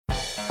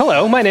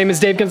Hello, my name is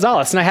Dave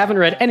Gonzalez, and I haven't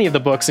read any of the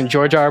books in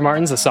George R. R.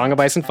 Martin's A Song of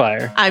Ice and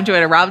Fire. I'm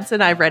Joanna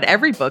Robinson. I've read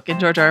every book in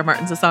George R. R.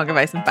 Martin's A Song of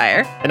Ice and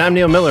Fire. And I'm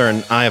Neil Miller,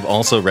 and I have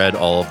also read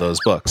all of those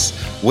books.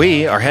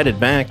 We are headed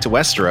back to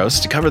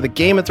Westeros to cover the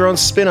Game of Thrones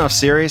spin-off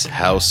series,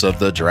 House of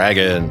the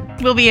Dragon.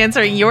 We'll be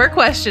answering your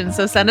questions,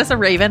 so send us a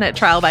raven at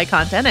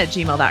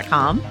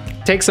trialbycontent@gmail.com.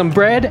 Take some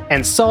bread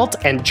and salt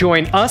and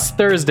join us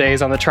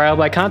Thursdays on the Trial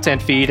by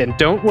Content feed, and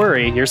don't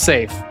worry, you're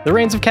safe. The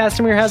Reigns of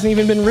Castamere hasn't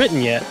even been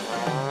written yet.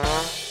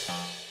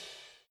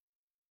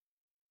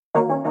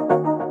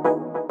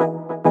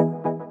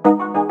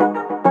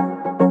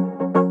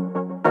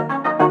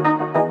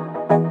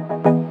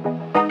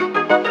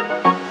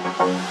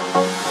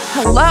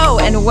 Hello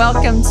and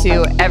welcome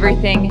to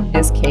Everything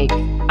is Cake.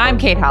 I'm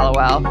Kate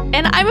Hallowell.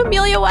 And I'm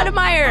Amelia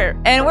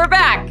Wedemeyer. And we're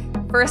back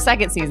for a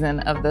second season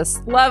of this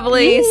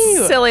lovely,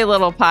 silly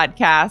little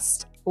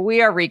podcast.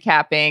 We are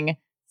recapping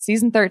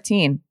season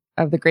 13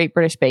 of the Great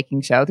British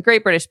Baking Show, the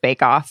Great British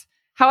Bake Off.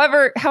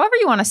 However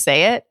you want to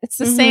say it, it's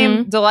the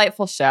same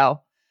delightful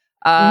show.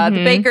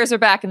 The bakers are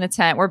back in the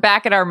tent. We're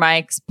back at our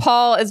mics.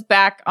 Paul is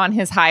back on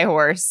his high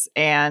horse,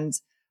 and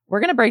we're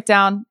going to break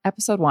down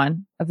episode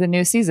 1 of the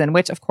new season,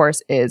 which of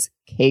course is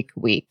Cake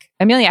Week.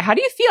 Amelia, how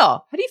do you feel?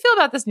 How do you feel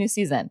about this new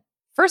season?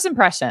 First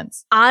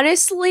impressions.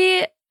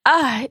 Honestly,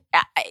 I've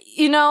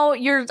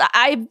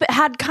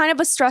had kind of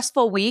a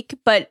stressful week,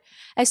 but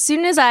as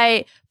soon as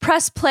I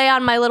press play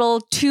on my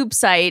little tube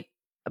site,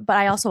 but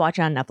I also watch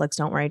it on Netflix,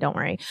 don't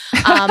worry.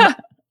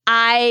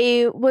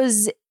 I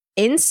was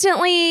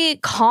instantly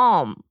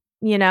calm.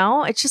 You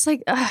know, it's just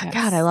like, Yes.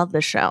 God, I love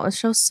this show. This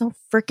show's so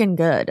freaking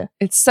good.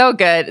 It's so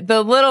good.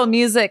 The little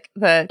music,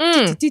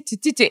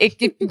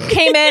 it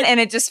came in and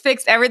it just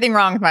fixed everything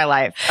wrong with my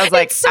life. I was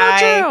like, It's so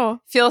I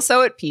true. feel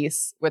so at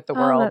peace with the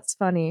world. That's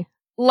funny.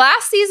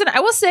 Last season,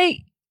 I will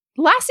say,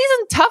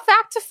 tough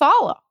act to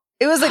follow.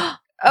 It was like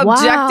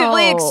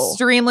objectively Wow.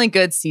 extremely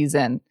good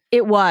season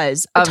It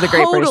was. of the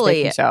Great British Totally.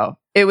 Baking Show.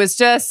 It was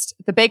just,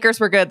 the bakers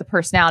were good. The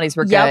personalities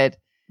were Yep. good.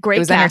 Great It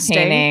was casting.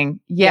 entertaining.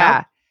 Yeah.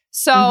 Yep.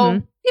 So,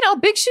 Mhm.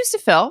 big shoes to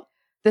fill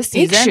this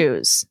Big season.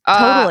 shoes.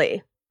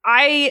 Totally.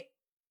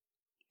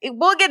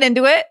 We'll get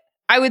into it.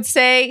 I would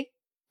say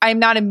I'm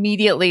not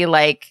immediately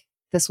like,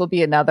 this will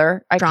be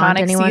another Drawn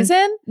to iconic anyone?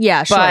 season.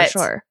 Yeah, but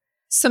sure.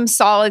 Some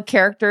solid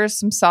characters,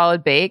 some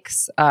solid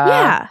bakes.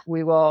 Yeah.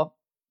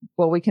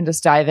 We can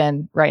just dive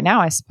in right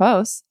now, I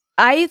suppose.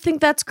 I think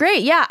that's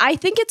great. Yeah, I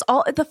think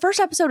the first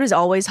episode is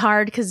always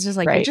hard because it's just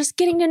like, Right. you're just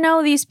getting to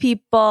know these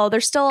people.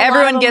 There's still a lot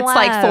Everyone of them gets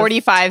like left.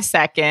 45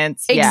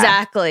 seconds. Yeah.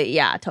 Exactly.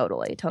 Yeah,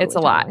 totally. It's a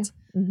lot.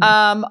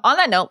 Mhm. On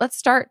that note, let's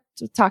start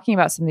talking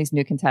about some of these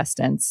new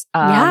contestants.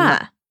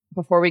 Yeah.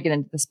 Before we get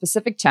into the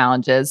specific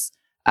challenges,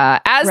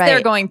 as they're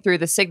Right. going through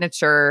the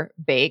signature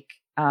bake,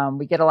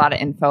 we get a lot of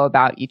info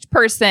about each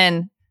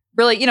person.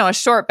 Really, a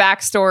short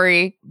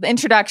backstory, the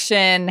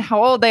introduction,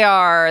 how old they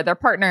are, their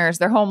partners,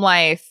 their home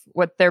life,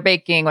 what they're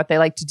baking, what they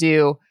like to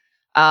do.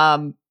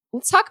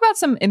 Let's talk about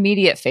some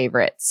immediate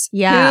favorites.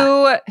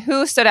 Yeah.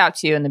 Who stood out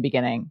to you in the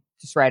beginning,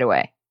 just right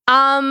away?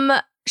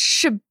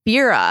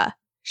 Shabira.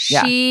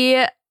 Yeah.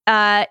 She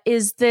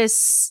is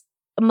this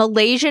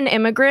Malaysian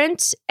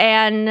immigrant,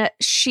 and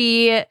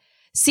she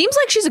seems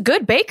like she's a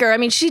good baker. I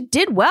mean, she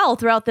did well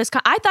throughout this.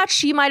 I thought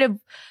she might have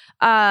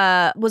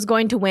was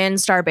going to win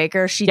Star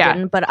Baker. She Yeah.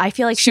 didn't, but I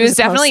feel like She was was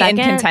a close definitely in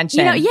second. contention.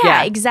 Yeah,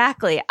 Yeah.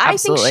 exactly. I think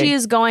Absolutely. she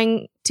is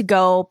going to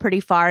go pretty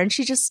far, and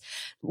she just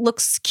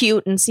looks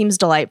cute and seems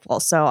delightful.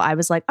 So I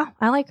was like, oh,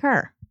 I like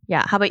her.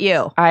 Yeah. How about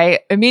you? I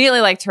immediately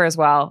liked her as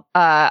well.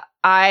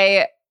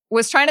 I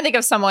was trying to think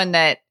of someone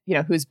that,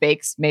 whose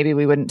bakes maybe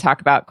we wouldn't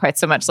talk about quite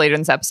so much later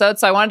in this episode.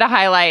 So I wanted to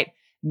highlight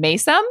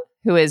Mason,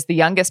 who is the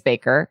youngest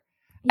baker.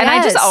 And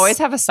I just Yes. always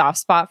have a soft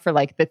spot for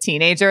like the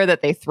teenager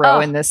that they throw Oh,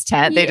 in this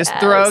tent. They just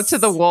throw yes. to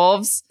the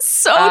wolves.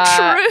 So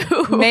Uh,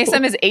 true.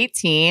 Mason is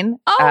 18.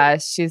 Oh.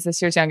 She's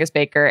this year's youngest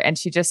baker, and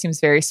she just seems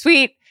very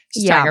sweet.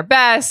 She's Yeah. trying her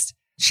best.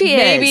 She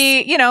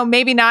Maybe,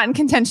 maybe not in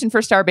contention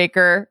for Star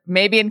Baker,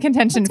 maybe in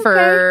contention That's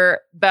for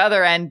the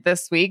other end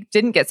this week.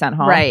 Didn't get sent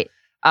home. Right.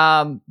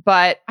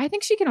 But I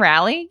think she can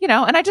rally,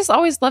 and I just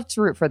always love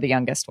to root for the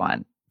youngest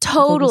one.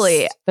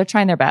 Totally. They're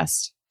trying their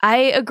best. I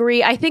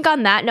agree. I think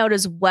on that note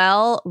as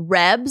well,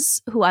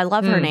 Rebs, who I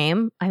love her Mm.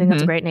 name. I think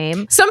that's a great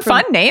name. Some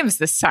From- fun names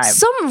this time.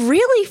 Some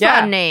really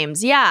fun Yeah.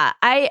 names. Yeah.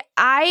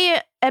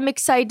 I am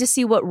excited to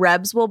see what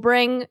Rebs will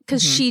bring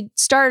because Mhm. she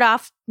started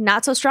off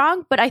not so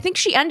strong, but I think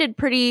she ended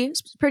pretty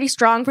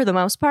strong for the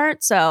most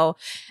part. So,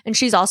 and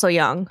she's also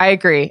young. I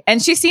agree.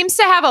 And she seems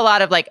to have a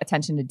lot of like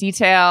attention to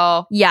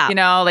detail. Yeah.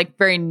 Like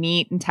very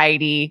neat and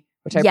tidy,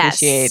 which I Yes.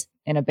 appreciate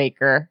in a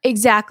baker.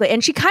 Exactly.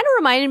 And she kind of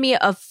reminded me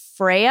of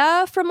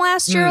Freya from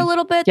last year a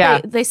little bit.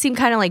 Yeah. They seem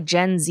kind of like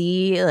Gen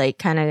Z, like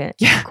kind of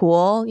Yeah.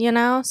 cool,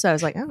 So I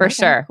was like, oh, For okay,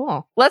 sure.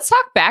 Cool. Let's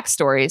talk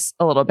backstories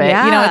a little bit.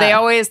 Yeah. They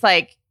always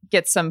like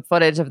get some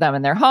footage of them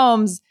in their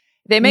homes.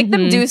 They make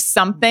them do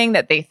something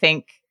that they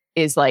think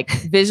is like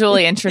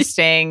visually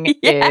interesting,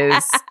 Yeah.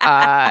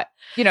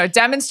 is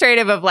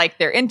demonstrative of like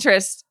their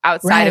interest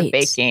outside of Right.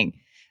 baking.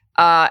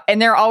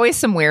 And there are always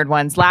some weird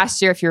ones.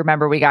 Last year, if you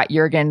remember, we got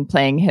Jurgen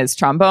playing his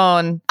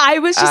trombone. I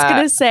was just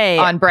going to say.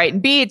 On Brighton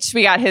Beach,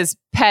 we got his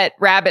pet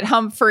rabbit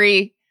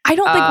Humphrey. I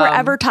don't think we're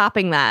ever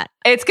topping that.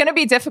 It's going to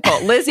be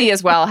difficult. Lizzie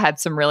as well had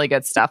some really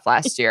good stuff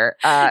last year.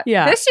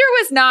 Yeah. This year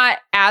was not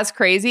as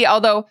crazy,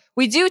 although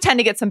we do tend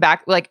to get some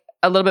back, like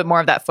a little bit more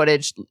of that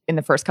footage in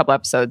the first couple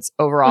episodes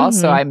overall.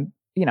 So I'm,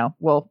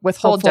 we'll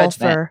withhold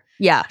judgment.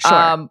 Yeah,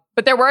 sure.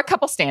 But there were a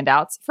couple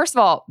standouts. First of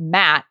all,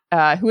 Matt,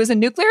 who is a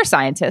nuclear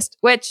scientist,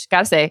 which,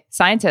 gotta say,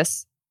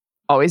 scientists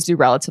always do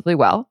relatively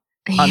well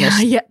on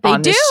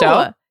this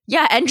show.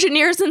 Yeah,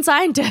 engineers and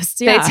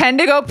scientists. Yeah. They tend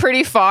to go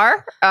pretty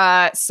far.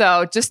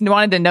 So just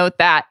wanted to note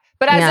that.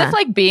 But as if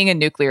like being a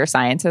nuclear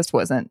scientist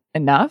wasn't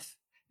enough,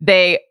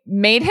 they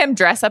made him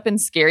dress up in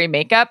scary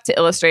makeup to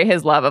illustrate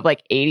his love of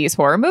like 80s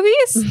horror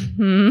movies,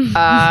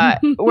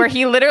 where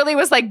he literally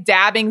was like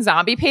dabbing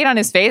zombie paint on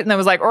his face and then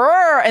was like,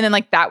 "Rrr," and then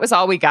like that was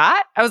all we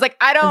got. I was like,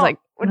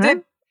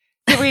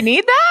 did we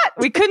need that?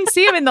 We couldn't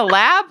see him in the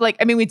lab. Like,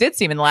 I mean, we did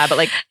see him in the lab, but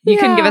like you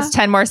couldn't give us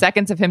 10 more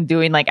seconds of him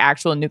doing like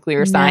actual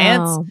nuclear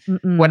science,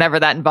 whatever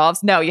that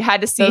involves. No, you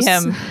had to see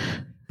him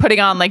putting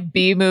on like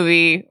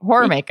B-movie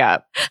horror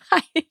makeup.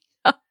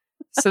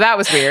 So that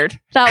was weird.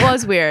 That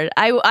was weird.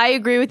 I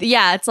agree with you.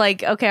 Yeah, it's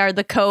like, okay, are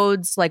the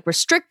codes like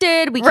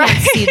restricted? We can't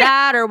see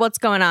that, or what's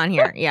going on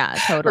here? Yeah,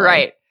 totally.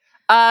 Right.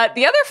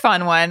 The other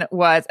fun one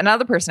was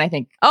another person I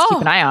think to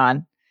keep an eye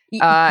on.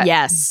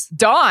 Yes,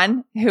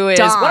 Dawn, who is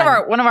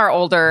one of our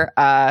older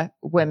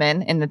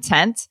women in the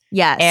tent.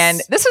 Yes,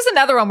 and this was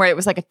another one where it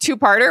was like a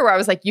two-parter where I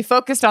was like, you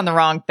focused on the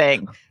wrong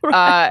thing.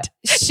 Right.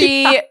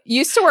 She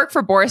used to work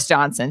for Boris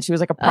Johnson. She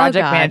was like a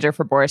project manager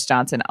for Boris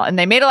Johnson, and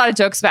they made a lot of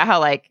jokes about how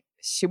like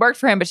she worked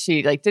for him, but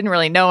she like didn't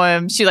really know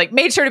him. She like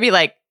made sure to be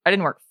like, I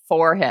didn't work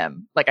for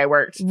him, like I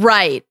worked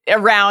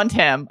around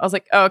him. I was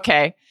like,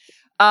 okay.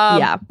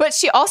 But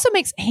she also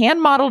makes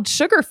hand-modeled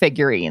sugar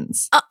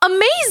figurines.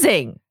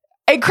 Amazing.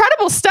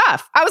 Incredible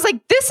stuff. I was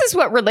like, this is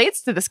what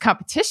relates to this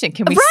competition.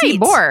 Can we see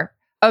more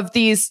of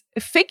these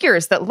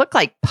figures that look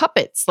like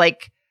puppets?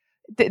 Like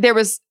there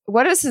was,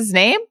 what is his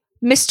name?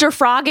 Mr.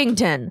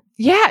 Froggington.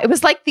 Yeah, it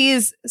was like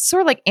these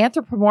sort of like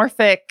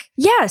anthropomorphic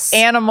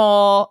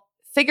animal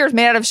figures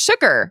made out of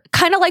sugar.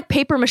 Kind of like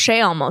paper mache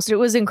almost. It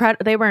was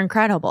incredible. They were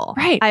incredible.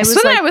 Right. I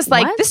was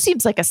like, this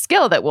seems like a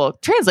skill that will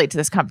translate to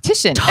this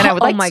competition. And I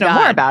would like to know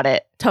more about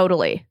it.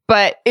 Totally.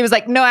 But it was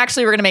like, no,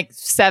 actually, we're going to make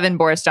 7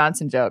 Boris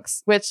Johnson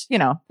jokes, which,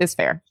 is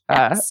fair.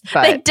 Yes.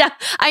 But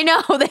I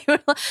know.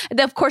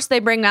 Of course, they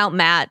bring out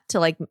Matt to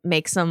like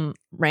make some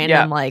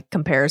random like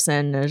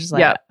comparison. It's just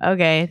like,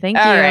 okay, thank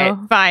you. All right,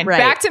 fine. Right.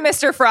 Back to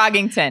Mr.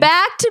 Froggington.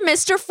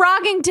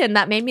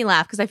 That made me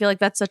laugh because I feel like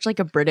that's such like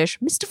a British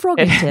Mr.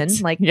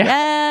 Froggington. Like,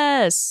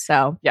 yes.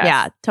 So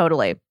yeah,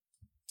 totally.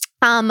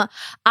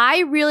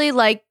 I really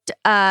liked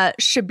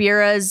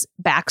Shabira's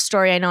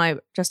backstory. I know I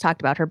just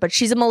talked about her, but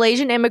she's a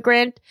Malaysian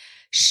immigrant.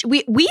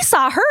 We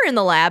saw her in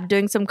the lab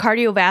doing some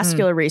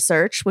cardiovascular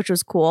research, which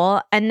was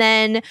cool. And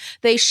then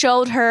they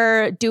showed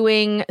her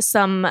doing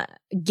some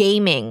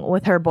gaming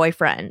with her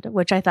boyfriend,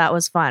 which I thought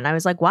was fun. I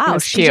was like, wow,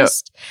 she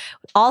just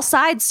all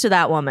sides to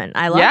that woman.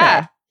 I love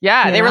it.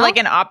 Yeah, they were like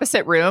in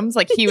opposite rooms.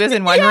 Like he was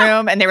in one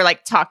room and they were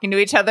like talking to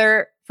each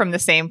other from the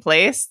same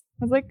place.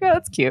 I was like, oh,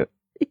 that's cute.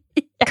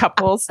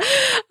 Couples.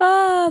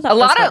 A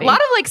lot of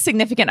like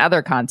significant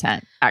other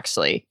content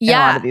actually in a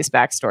lot of these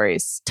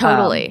backstories.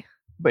 Totally.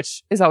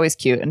 Which is always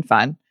cute and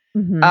fun.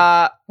 We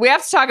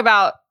have to talk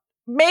about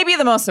maybe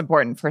the most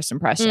important first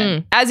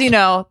impression. As you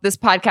know, this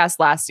podcast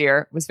last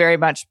year was very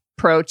much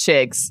pro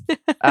Chigs.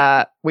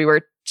 We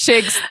were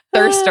Chigs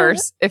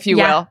thirsters, if you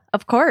will.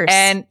 Of course.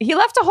 And he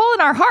left a hole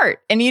in our heart.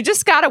 And you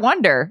just got to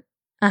wonder,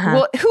 who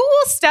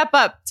will step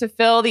up to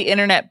fill the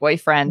internet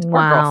boyfriend or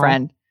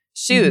girlfriend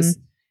shoes?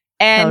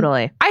 And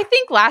totally. I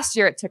think last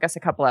year it took us a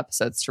couple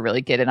episodes to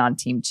really get in on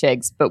Team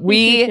Chigs, but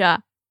we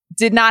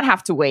did not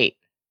have to wait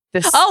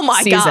this season. Oh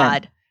my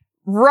God.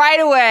 Right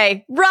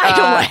away.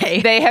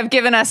 They have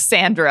given us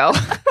Sandro.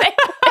 They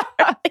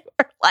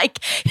were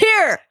like,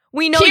 here,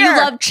 we know you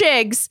love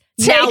Chigs.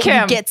 Take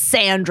him. We get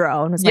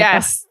Sandro. And I was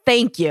like, oh,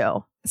 thank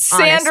you.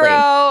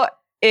 Sandro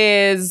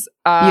is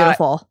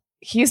beautiful.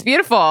 He's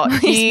beautiful.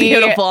 He's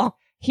beautiful.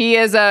 He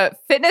is a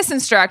fitness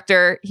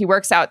instructor. He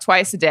works out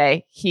twice a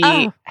day. He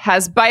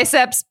has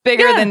biceps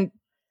bigger than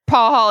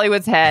Paul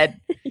Hollywood's head.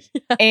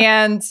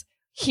 And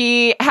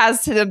he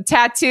has some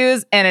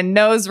tattoos and a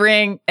nose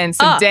ring and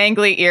some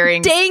dangly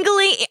earrings. I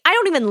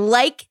don't even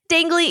like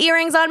dangly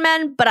earrings on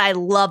men, but I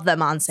love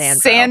them on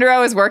Sandro.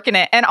 Sandro is working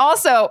it. And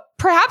also,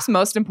 perhaps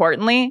most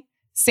importantly,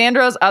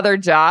 Sandro's other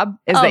job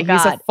is that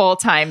he's a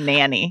full-time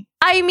nanny.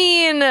 I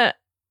mean,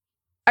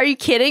 are you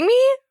kidding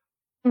me?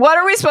 What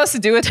are we supposed to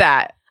do with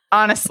that?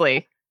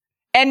 Honestly.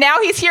 And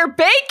now he's here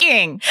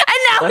baking.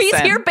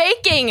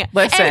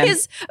 And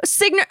his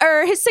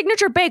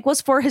signature bake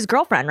was for his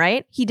girlfriend,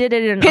 right? He did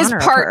it in his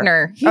honor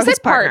partner. Of her. He's his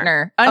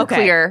partner.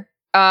 Unclear.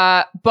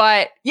 Okay.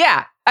 But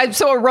yeah.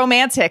 So a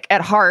romantic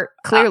at heart,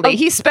 clearly.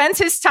 He spends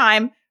his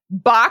time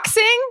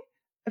boxing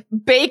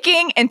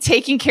baking and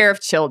taking care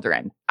of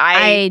children.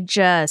 I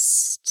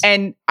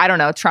don't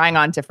know, trying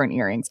on different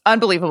earrings.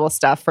 Unbelievable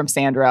stuff from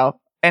Sandro.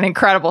 An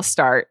incredible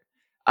start.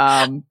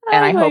 And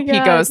I hope he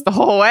goes the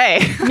whole way.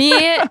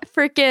 Me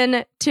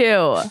freaking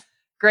too.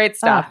 Great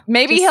stuff.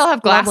 Maybe he'll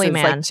have glasses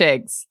like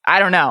Chigs. I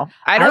don't know.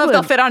 I don't know if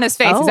they'll fit on his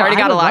face. He's already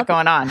got a lot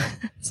going on.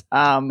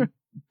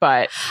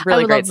 But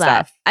really great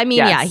stuff. I mean,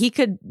 yeah, he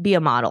could be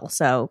a model.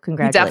 So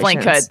congratulations. He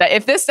definitely could.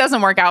 If this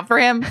doesn't work out for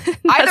him,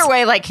 either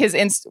way, like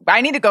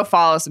I need to go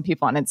follow some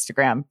people on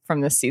Instagram from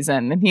this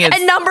season. And he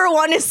is number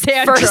one is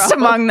Sandro. First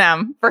among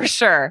them, for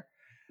sure.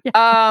 Yeah.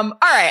 All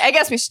right. I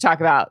guess we should talk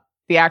about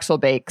the actual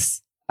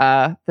bakes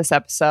this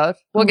episode.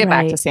 We'll get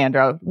back to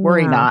Sandro.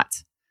 Worry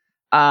not.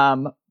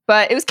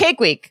 But it was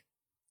Cake Week.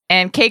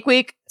 And Cake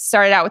Week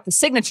started out with the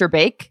signature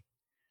bake.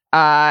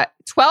 12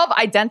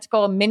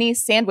 identical mini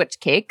sandwich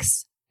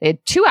cakes. They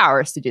had 2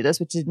 hours to do this,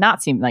 which did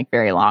not seem like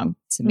very long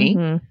to me.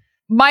 Mm-hmm.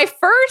 My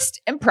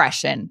first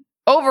impression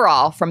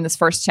overall from this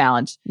first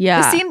challenge,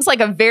 this seems like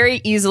a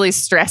very easily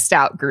stressed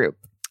out group.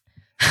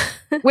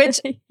 Which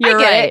I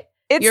get it.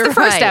 It's the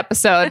first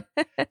episode.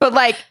 But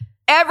like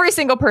every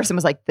single person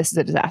was like, this is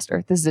a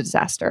disaster. This is a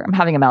disaster. I'm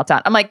having a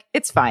meltdown. I'm like,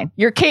 it's fine.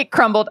 Your cake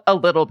crumbled a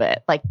little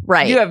bit. Like,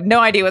 you have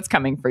no idea what's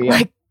coming for you.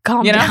 Like,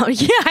 calm down.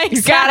 Yeah, exactly.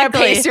 You gotta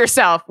pace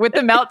yourself with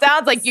the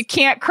meltdowns. Like, you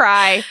can't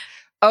cry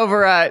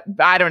over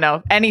I don't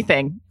know,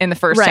 anything in the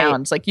first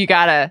challenge. Like, you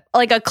gotta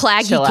like a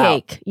claggy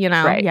cake, you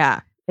know? Right.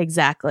 Yeah,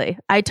 exactly.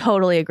 I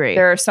totally agree.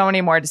 There are so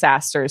many more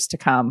disasters to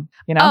come,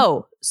 you know?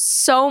 Oh,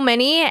 so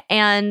many.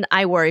 And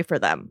I worry for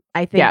them.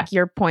 I think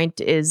your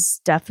point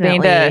is definitely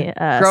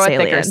grow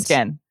salient. A thicker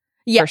skin.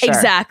 Yeah,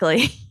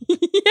 exactly.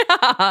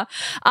 Yeah.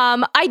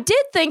 I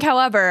did think,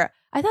 however,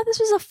 I thought this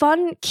was a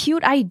fun,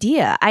 cute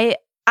idea. I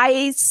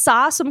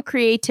saw some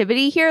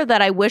creativity here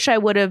that I wish I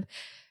would have.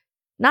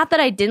 Not that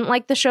I didn't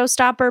like the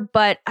showstopper,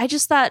 but I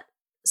just thought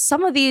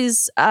some of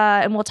these,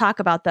 and we'll talk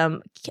about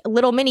them,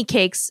 little mini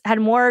cakes had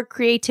more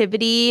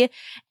creativity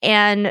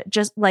and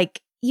just like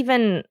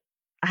even,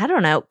 I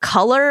don't know,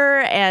 color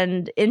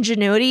and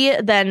ingenuity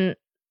than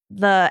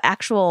the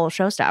actual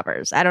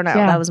showstoppers. I don't know.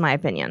 That was my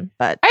opinion,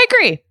 but I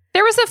agree.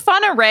 There was a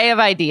fun array of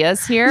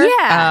ideas here.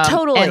 Yeah,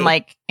 totally. And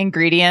like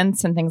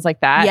ingredients and things like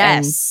that.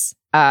 Yes.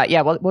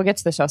 And, we'll get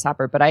to the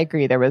showstopper, but I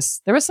agree. There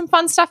was some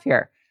fun stuff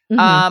here.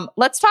 Mm-hmm.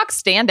 Let's talk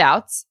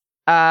standouts.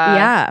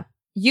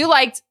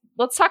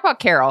 Let's talk about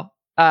Carol.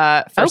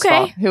 First of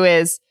all,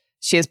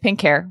 she has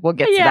pink hair. We'll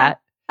get to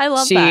that. I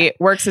love that. She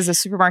works as a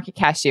supermarket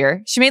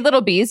cashier. She made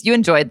little bees. You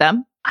enjoyed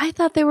them. I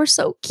thought they were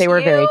so cute. They were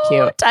very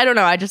cute. I don't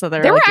know. I just thought they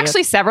were There really were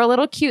actually several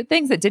little cute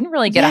things that didn't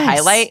really get a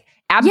highlight.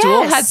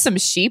 Abdul had some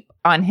sheep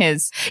on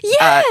his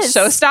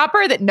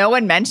showstopper that no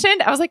one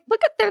mentioned. I was like,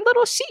 look at their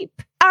little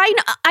sheep.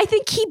 I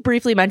think he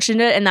briefly mentioned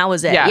it and that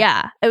was it.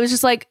 Yeah. It was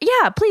just like,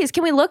 please,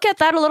 can we look at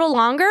that a little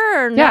longer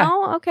or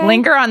no? Okay.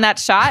 Linger on that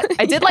shot.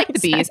 I did like the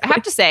bees. I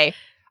have to say,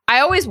 I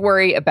always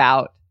worry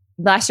about,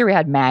 last year we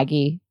had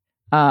Maggie.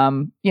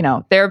 There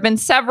have been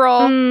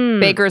several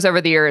bakers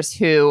over the years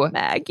who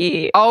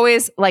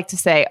always like to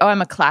say, oh,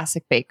 I'm a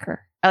classic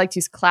baker. I like to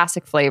use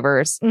classic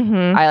flavors.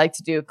 Mm-hmm. I like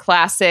to do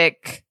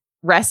classic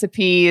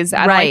recipes.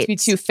 I don't like to be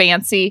too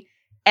fancy.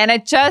 And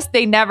it's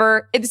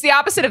the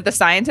opposite of the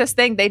scientist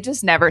thing. They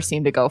just never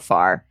seem to go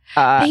far.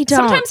 They don't.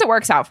 Sometimes it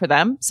works out for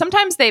them.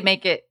 Sometimes they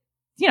make it,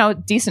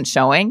 decent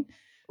showing.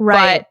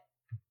 Right. But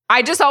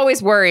I just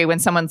always worry when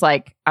someone's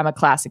like, I'm a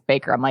classic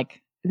baker. I'm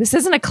like, this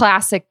isn't a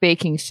classic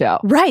baking show.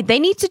 Right. They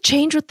need to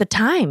change with the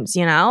times,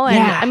 And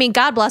I mean,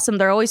 God bless them.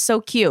 They're always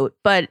so cute,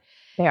 but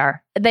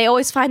they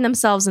always find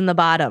themselves in the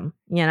bottom,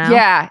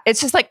 Yeah.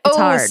 It's just like,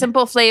 hard.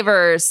 Simple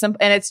flavors. And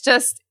it's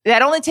just,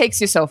 that only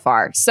takes you so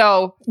far.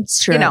 So,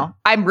 it's true.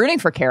 I'm rooting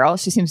for Carol.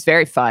 She seems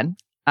very fun.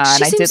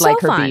 And I did like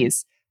her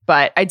bees.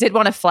 But I did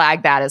want to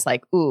flag that as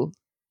like, ooh.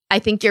 I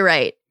think you're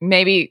right.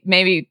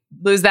 Maybe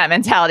lose that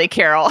mentality,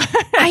 Carol.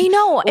 I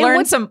know.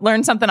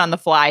 learn something on the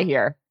fly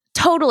here.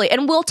 Totally.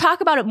 And we'll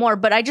talk about it more.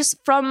 But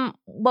from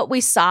what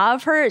we saw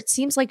of her, it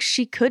seems like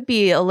she could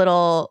be a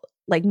little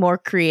like more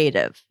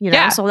creative,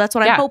 Yeah. So that's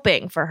what I'm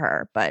hoping for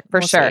her. But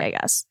for sure, see, I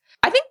guess.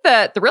 I think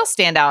the real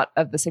standout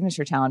of the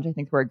signature challenge, I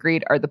think we're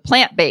agreed, are the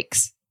plant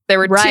bakes. There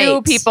were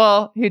two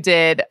people who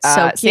did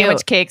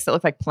sandwich cakes that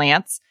looked like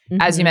plants.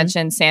 Mm-hmm. As you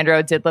mentioned,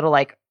 Sandro did little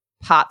like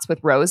pots with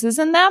roses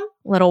in them.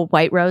 Little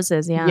white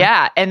roses, yeah.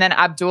 Yeah. And then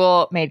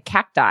Abdul made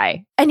cacti.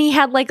 And he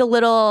had like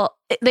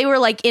they were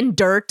like in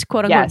dirt,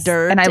 quote unquote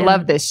dirt. And I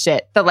love this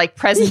shit. The like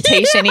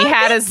presentation. He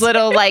had his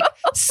little like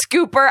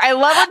scooper. I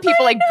love when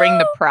people like bring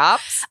the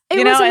props,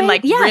 and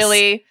like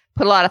really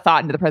put a lot of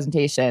thought into the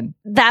presentation.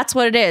 That's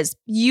what it is.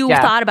 You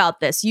thought about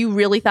this. You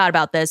really thought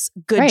about this.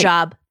 Good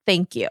job.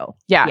 Thank you.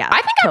 Yeah.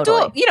 I think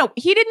Abdul,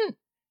 he didn't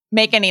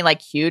make any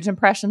like huge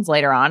impressions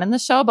later on in the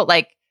show, but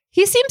like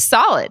he seems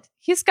solid.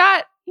 He's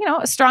got,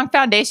 a strong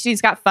foundation.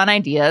 He's got fun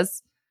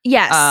ideas.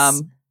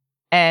 Yes.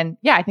 And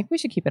I think we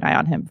should keep an eye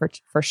on him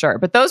for sure.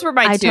 But those were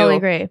my totally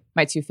agree.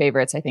 My two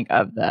favorites, I think,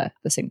 of the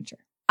signature.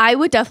 I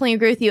would definitely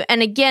agree with you.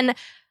 And again,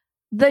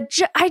 the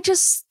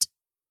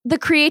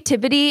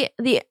creativity,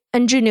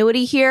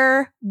 ingenuity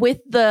here with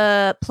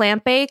the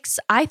plant bakes,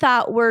 I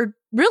thought were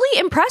really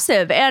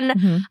impressive. And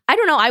I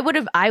don't know, I would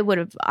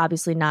have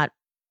obviously not,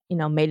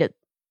 made it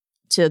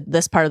to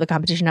this part of the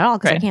competition at all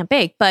because I can't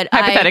bake. But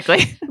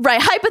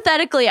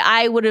hypothetically,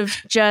 I would have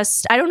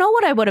I don't know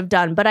what I would have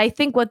done, but I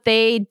think what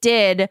they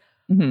did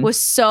was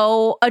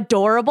so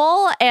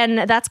adorable.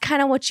 And that's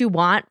kind of what you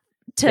want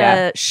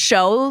to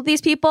show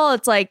these people.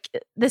 It's like,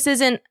 this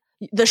isn't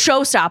the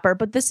showstopper,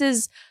 but this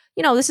is,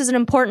 this is an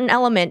important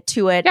element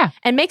to it. Yeah.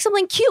 And make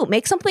something cute,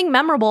 make something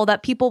memorable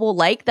that people will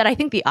like, that I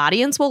think the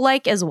audience will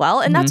like as well.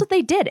 And that's what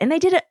they did. And they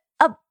did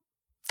a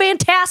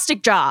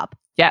fantastic job.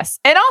 Yes.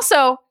 And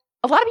also,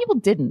 a lot of people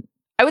didn't.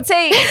 I would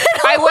say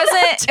I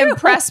wasn't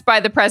impressed by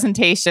the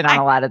presentation on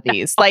a lot of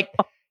these. Like,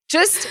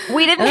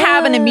 we didn't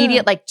have an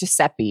immediate, like,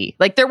 Giuseppe.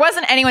 Like, there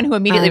wasn't anyone who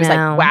immediately was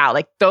like, wow,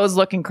 like, those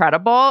look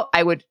incredible.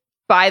 I would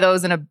buy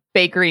those in a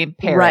bakery in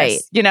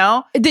Paris,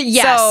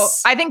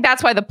 Yes. So I think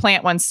that's why the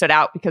plant ones stood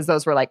out, because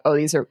those were like, oh,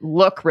 these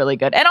look really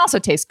good and also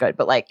taste good.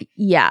 But like,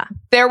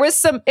 it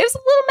was a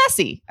little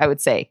messy, I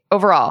would say,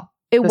 overall.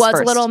 It was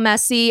a little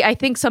messy. I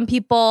think some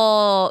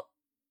people,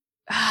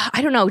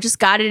 I don't know, just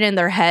got it in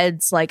their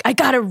heads. Like, I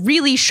got to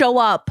really show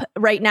up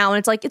right now. And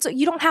it's like,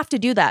 you don't have to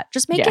do that.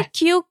 Just make it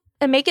cute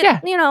and make it,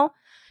 simple,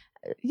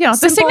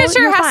 the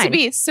signature has to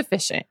be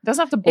sufficient. It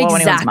doesn't have to blow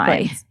anyone's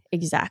mind.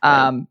 Exactly.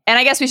 And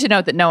I guess we should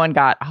note that no one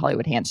got a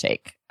Hollywood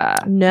handshake.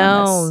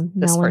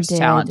 This first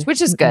challenge,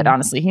 which is good.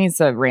 Honestly, he needs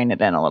to rein it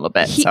in a little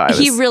bit.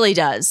 He really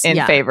does.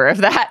 In favor of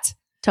that.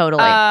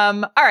 Totally.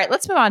 All right,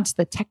 let's move on to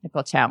the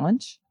technical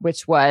challenge,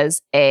 which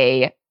was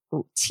a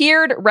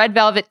tiered red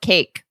velvet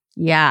cake.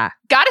 Yeah.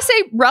 Gotta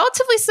say,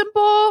 relatively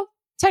simple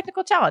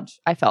technical challenge,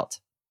 I felt.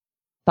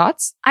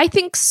 Thoughts? I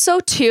think so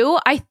too.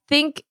 I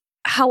think,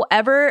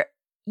 however,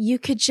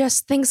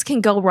 things can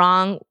go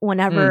wrong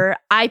whenever,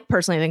 I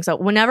personally think so.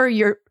 Whenever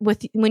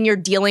when you're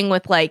dealing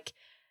with like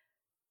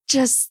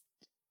just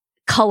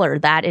color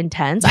that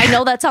intense. I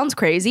know that sounds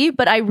crazy,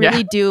 but I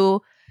really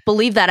do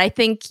believe that. I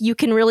think you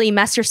can really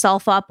mess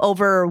yourself up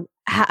over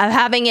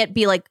having it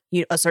be like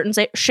a certain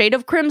shade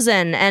of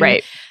crimson.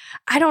 And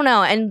I don't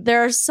know. And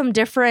there's some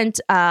different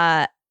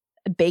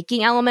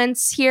baking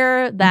elements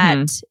here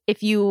that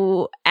if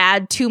you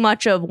add too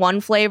much of one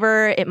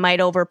flavor, it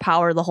might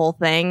overpower the whole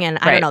thing. And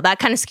I don't know, that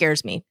kind of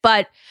scares me.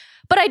 But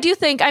I do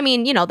think, I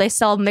mean, they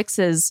sell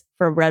mixes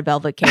for red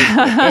velvet cake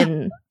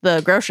in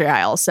the grocery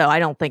aisle. So I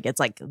don't think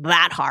it's like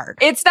that hard.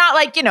 It's not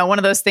like, one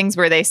of those things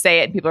where they say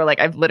it and people are like,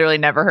 I've literally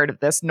never heard of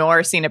this,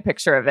 nor seen a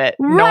picture of it.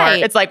 Nor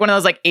it's like one of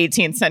those like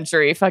 18th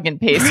century fucking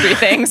pastry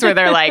things where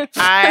they're like,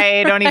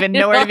 I don't even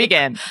know where to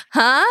begin.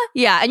 Huh?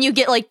 Yeah. And you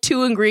get like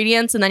 2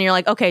 ingredients and then you're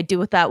like, okay, do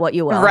with that what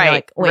you will. Right.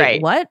 Like,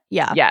 wait, what?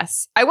 Yeah.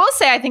 Yes. I will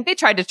say, I think they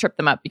tried to trip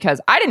them up because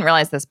I didn't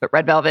realize this, but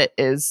red velvet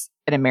is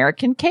an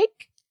American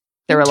cake.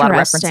 There were a lot of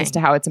references to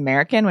how it's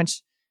American,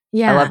 which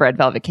I love red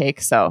velvet cake.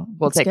 So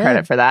we'll take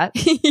credit for that.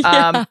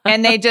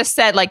 And they just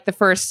said like the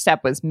first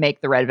step was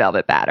make the red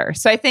velvet batter.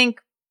 So I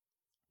think,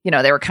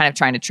 they were kind of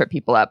trying to trip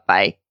people up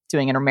by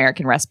doing an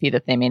American recipe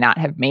that they may not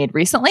have made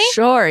recently.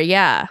 Sure.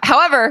 Yeah.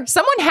 However,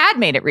 someone had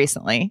made it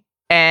recently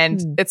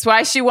and it's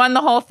why she won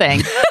the whole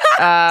thing.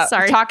 Sorry.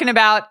 We're talking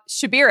about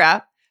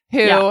Shabira,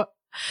 who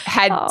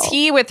had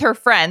tea with her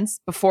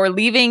friends before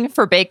leaving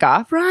for Bake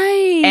Off.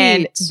 Right.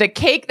 And the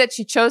cake that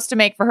she chose to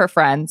make for her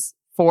friends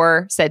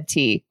for said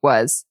tea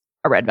was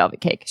a red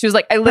velvet cake. She was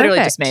like, I literally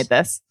just made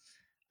this.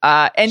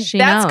 And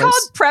that's called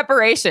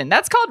preparation.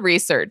 That's called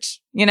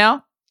research. She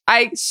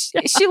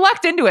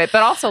lucked into it,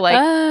 but also like,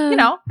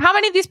 how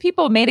many of these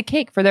people made a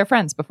cake for their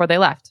friends before they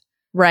left?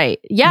 Right.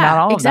 Yeah, not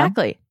all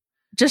exactly.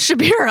 Just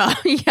Shabira.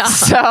 Yeah.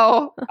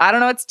 So I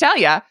don't know what to tell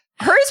you.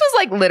 Hers was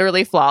like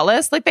literally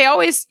flawless. Like they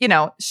always,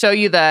 show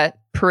you the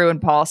Prue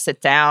and Paul sit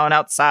down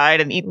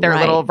outside and eat their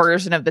little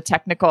version of the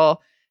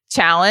technical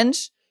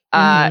challenge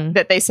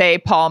that they say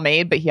Paul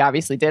made, but he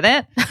obviously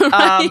didn't.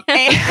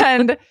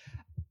 And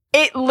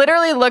it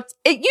literally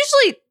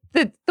usually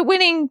the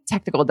winning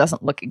technical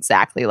doesn't look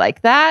exactly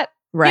like that.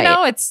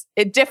 Right.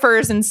 It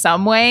differs in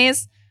some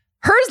ways.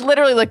 Hers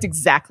literally looked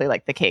exactly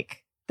like the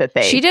cake that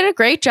she did a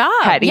great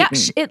job. Yeah.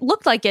 It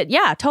looked like it.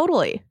 Yeah,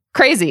 totally.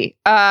 Crazy.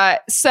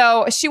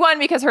 So she won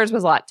because hers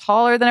was a lot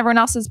taller than everyone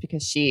else's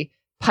because she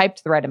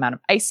piped the right amount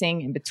of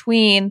icing in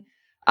between.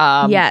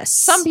 Yes.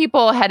 Some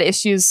people had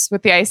issues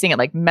with the icing. It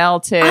like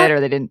melted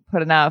or they didn't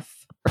put enough.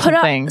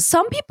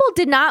 Some people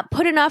did not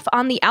put enough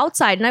on the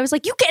outside. And I was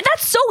like,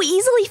 that's so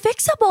easily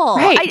fixable.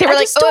 Right. They were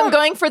like, I'm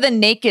going for the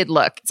naked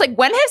look. It's like,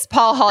 when has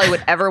Paul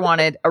Hollywood ever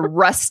wanted a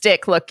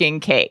rustic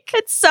looking cake?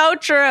 It's so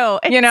true.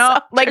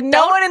 No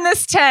one in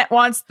this tent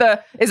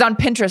is on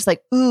Pinterest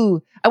like,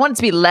 ooh, I want it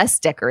to be less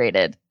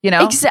decorated,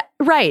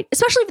 Right.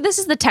 Especially if this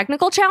is the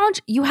technical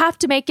challenge, you have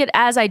to make it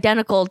as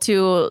identical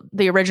to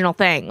the original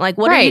thing. Like,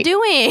 what are you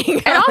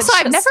doing? And also,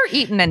 I've never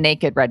eaten a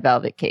naked red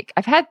velvet cake.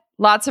 I've had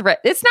lots of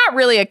it's not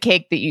really a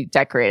cake that you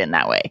decorate in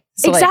that way.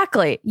 So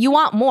exactly. You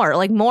want more.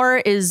 Like, more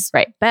is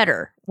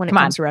better when it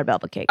comes to red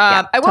velvet cake.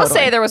 I will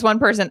say there was one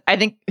person, I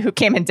think, who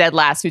came in dead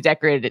last who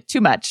decorated it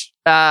too much.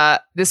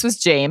 This was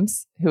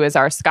James, who is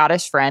our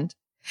Scottish friend,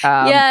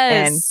 And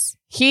Yes.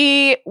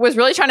 he was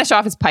really trying to show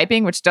off his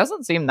piping, which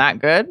doesn't seem that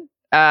good.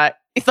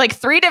 It's like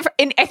 3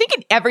 different, I think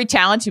in every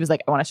challenge, he was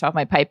like, I want to show off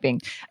my piping.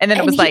 And then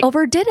it was he like,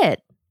 overdid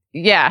it.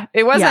 yeah,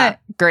 it wasn't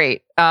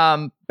great.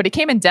 But he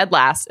came in dead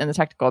last in the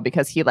technical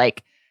because he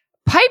like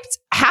piped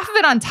half of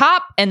it on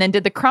top and then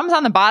did the crumbs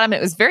on the bottom.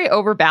 It was very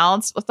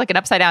overbalanced, looked like an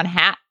upside down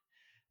hat,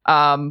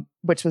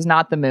 which was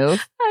not the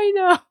move. I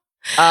know.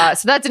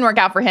 So that didn't work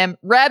out for him.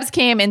 Rebs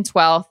came in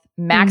 12th.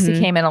 Maxie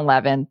came in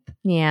 11th.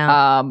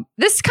 Yeah.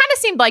 This kind of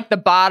seemed like the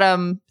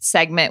bottom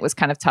segment was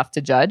kind of tough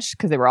to judge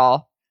because they were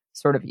all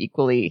sort of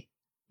equally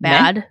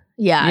Bad. meh.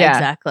 Yeah,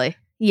 exactly.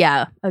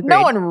 Yeah. Agreed.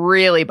 No one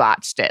really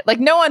botched it. Like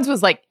no one's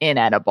was like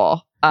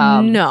inedible.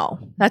 No,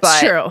 that's but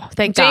true.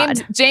 Thank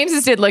God.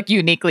 James's did look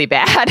uniquely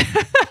bad.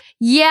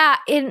 Yeah,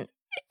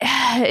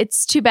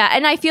 it's too bad.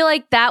 And I feel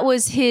like that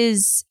was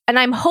his, and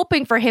I'm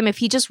hoping for him if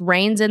he just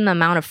reins in the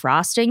amount of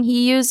frosting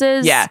he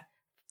uses. Yeah.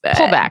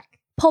 Pull back.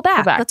 Pull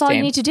back. That's all James.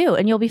 you need to do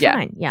and you'll be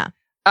fine. Yeah.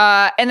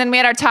 And then we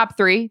had our top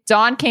 3.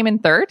 Dawn came in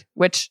 3rd,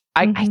 which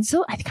I kind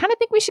of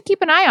think we should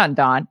keep an eye on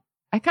Dawn.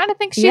 I kind of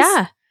think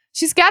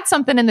she's got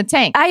something in the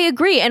tank. I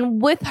agree.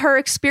 And with her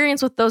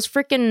experience with those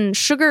freaking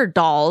sugar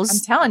dolls, I'm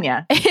telling you.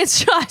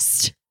 it's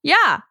just,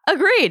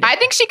 agreed. I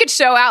think she could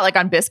show out like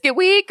on Biscuit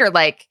Week or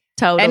like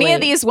Totally. any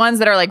of these ones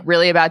that are like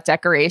really about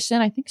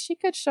decoration. I think she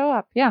could show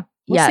up. Yeah.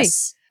 We'll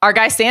see. Our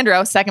guy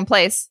Sandro, 2nd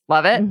place.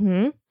 Love it.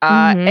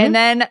 And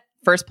then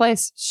 1st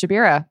place,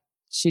 Shabira.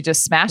 She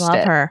just smashed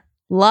it. Love her.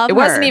 It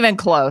wasn't even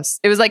close.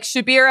 It was like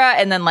Shabira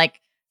and then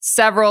like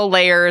several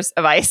layers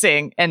of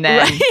icing and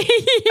then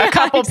a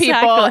couple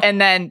people and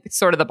then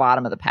sort of the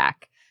bottom of the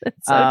pack.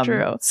 That's so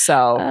true.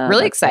 So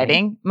really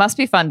exciting. Must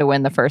be fun to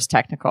win the first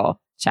technical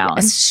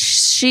challenge.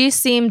 She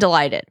seemed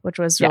delighted, which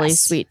was really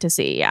sweet to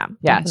see. Yeah.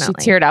 Yeah.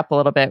 Definitely. She teared up a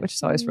little bit, which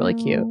is always really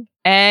cute.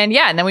 And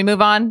and then we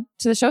move on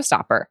to the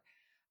showstopper.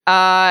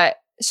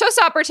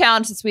 Showstopper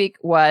challenge this week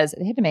was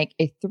they had to make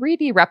a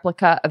 3D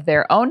replica of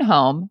their own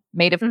home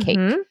made of cake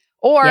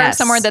or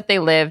somewhere that they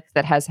lived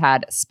that has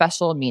had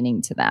special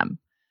meaning to them.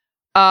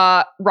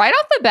 Right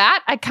off the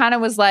bat, I kind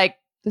of was like,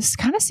 this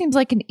kind of seems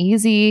like an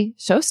easy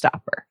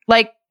showstopper.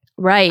 Like,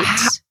 right.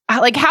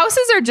 Like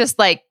houses are just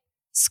like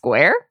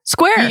square.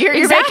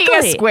 You're making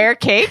a square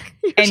cake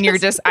and you're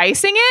just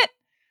icing it.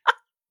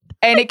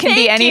 And it can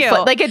be any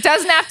like it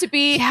doesn't have to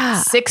be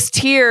 6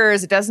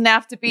 tiers. It doesn't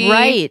have to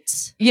be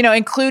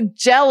include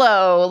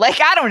Jell-O. Like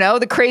I don't know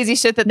the crazy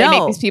shit that they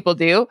make these people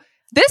do.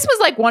 This was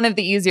like one of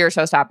the easier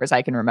showstoppers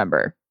I can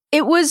remember.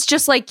 It was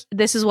just like,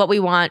 this is what we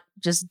want.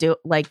 Just do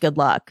like, good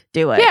luck.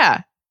 Do it.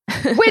 Yeah.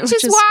 Which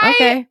is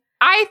why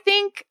I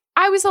think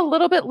I was a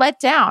little bit let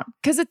down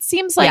because it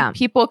seems like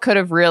people could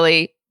have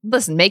really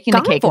making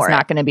the cake is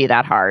not going to be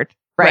that hard.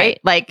 Right.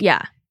 Like,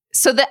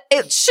 so that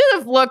it should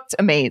have looked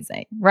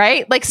amazing,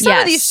 right? Like some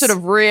of these should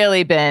have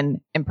really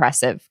been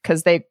impressive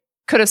because they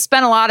could have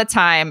spent a lot of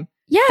time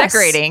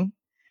decorating.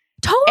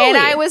 Totally. And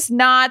I was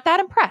not that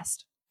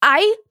impressed.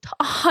 I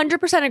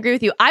 100% agree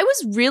with you. I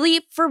was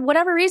really, for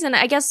whatever reason,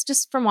 I guess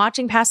just from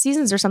watching past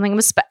seasons or something, I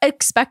was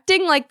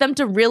expecting like them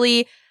to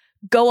really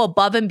go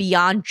above and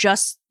beyond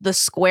just the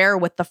square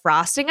with the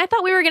frosting. I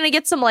thought we were going to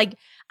get some like,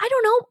 I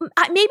don't know,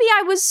 maybe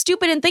I was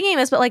stupid in thinking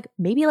this, but like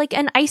maybe like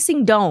an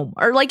icing dome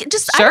or like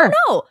just, I don't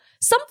know,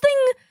 something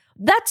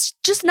that's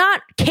just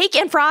not cake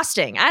and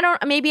frosting.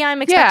 Maybe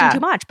I'm expecting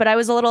too much, but I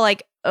was a little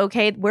like,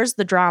 okay, where's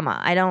the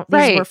drama?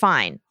 These were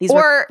fine. These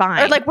were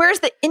fine. Or like, where's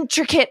the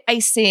intricate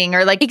icing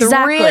or like the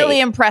really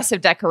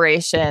impressive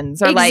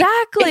decorations? Or like,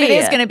 if it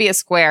is going to be a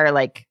square,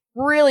 like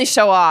really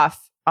show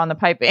off on the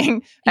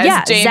piping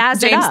as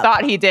James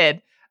thought he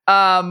did.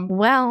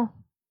 Well,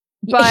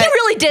 but he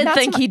really did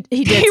think he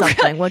did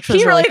something, which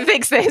was he really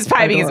thinks that his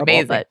piping is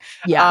amazing. But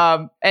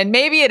yeah. And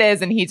maybe it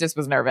is, and he just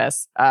was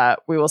nervous.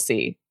 We will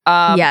see.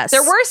 Yes.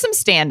 There were some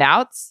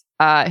standouts.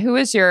 Who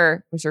was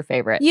your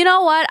favorite? You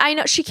know what? I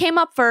know she came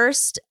up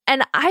first,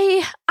 and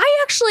I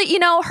actually,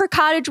 her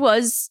cottage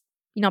was,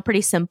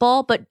 pretty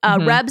simple, but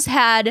Rebs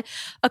had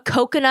a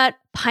coconut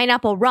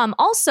pineapple rum.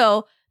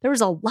 Also, there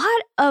was a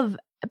lot of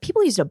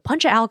people used a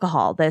bunch of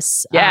alcohol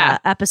this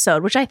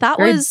episode, which I thought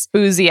very was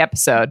boozy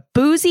episode.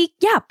 Boozy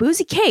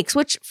cakes,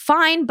 which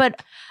fine,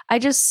 but I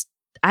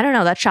don't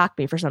know. That shocked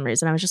me for some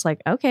reason. I was just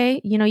like,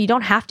 okay, you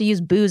don't have to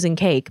use booze in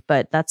cake,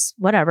 but that's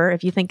whatever.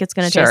 If you think it's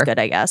going to taste good,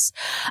 I guess.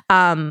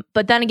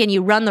 But then again,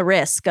 you run the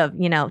risk of,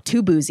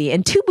 too boozy.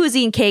 And too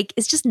boozy in cake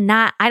is just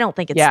not, I don't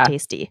think it's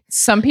tasty.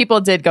 Some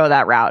people did go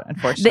that route,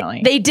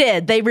 unfortunately. They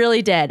did. They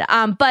really did.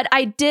 But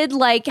I did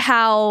like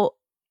how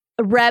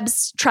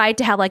Rebs tried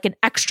to have like an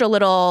extra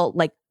little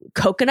like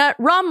coconut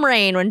rum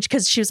rain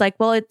because she was like,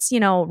 well, it's,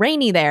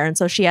 rainy there. And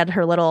so she had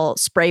her little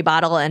spray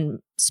bottle and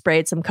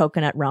sprayed some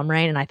coconut rum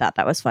rain. And I thought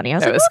that was funny. I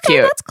was like, okay,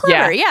 cute. That's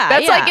clever. Yeah.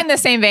 That's like in the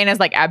same vein as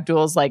like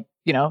Abdul's like,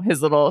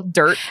 his little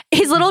dirt.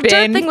 His little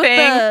dirt thing with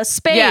the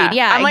spade.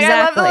 Yeah, I'm like,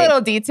 I love the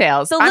little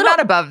details. I'm not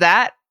above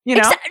that. No,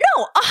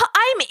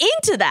 I'm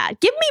into that.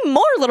 Give me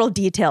more little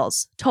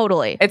details.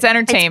 Totally. It's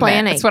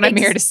entertainment. That's what I'm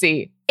here to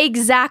see.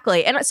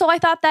 Exactly. And so I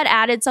thought that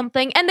added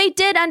something. And they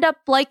did end up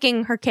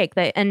liking her cake.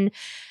 And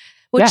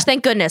Which Yeah.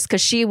 thank goodness,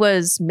 because she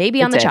was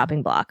maybe It on the did.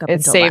 chopping block up It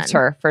until saved then.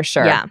 her for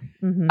sure. Yeah.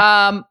 Mhm.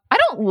 I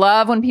don't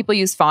love when people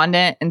use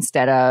fondant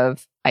instead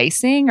of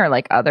icing or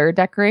like other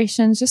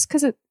decorations, just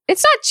because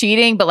it's not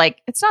cheating, but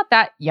like it's not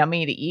that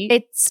yummy to eat.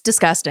 It's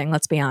disgusting,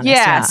 let's be honest.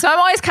 Yeah. So I'm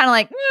always kind of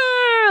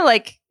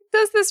like,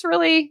 does this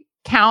really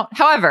count?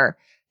 However,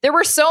 there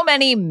were so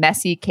many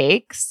messy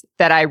cakes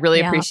that I really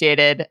Yeah.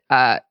 appreciated.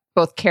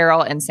 Both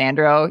Carol and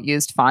Sandro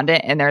used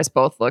fondant, and theirs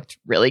both looked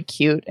really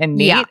cute and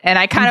neat. Yeah. And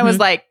I kind of was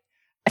like,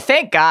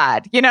 thank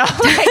God, like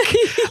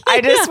I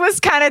just was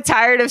kind of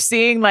tired of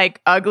seeing like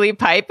ugly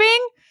piping.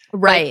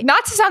 Right. Like,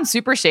 not to sound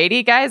super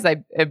shady, guys.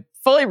 I'm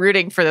fully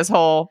rooting for this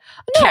whole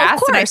No, of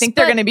cast, and I course, think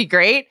they're but- going to be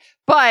great.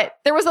 But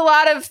there was a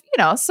lot of,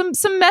 some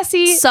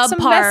messy, some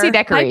Subpar messy piping.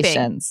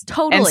 decorations.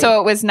 Totally. And so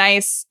it was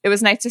nice. It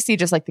was nice to see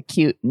just like the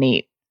cute,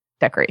 neat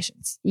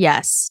decorations.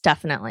 Yes,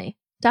 definitely.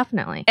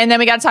 Definitely. And then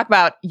we got to talk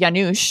about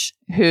Janusz,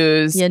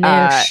 who's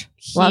Janusz.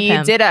 Love he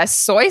him. did a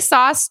soy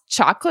sauce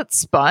chocolate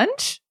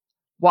sponge.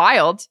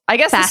 Wild. I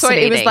guess it was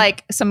Fascinating.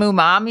 like some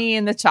umami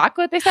in the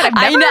chocolate. They said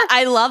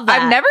I love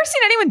that. I've never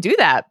seen anyone do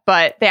that,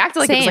 but they acted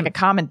like it was Same. like a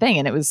common thing,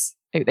 and it was.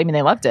 I mean,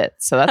 they loved it,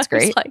 so that's I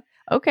was great. like,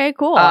 okay,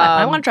 cool.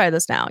 I Um, want to try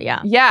this now.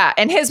 Yeah. Yeah,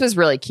 and his was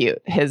really cute.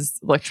 His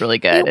looked really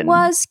good. It and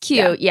was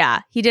cute.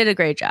 Yeah. He did a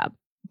great job.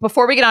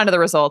 Before we get on to the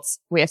results,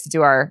 we have to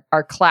do our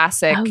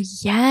classic. Oh,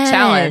 yes.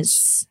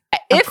 challenge.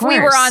 If we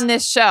were course. on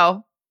this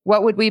show,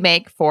 what would we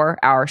make for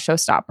our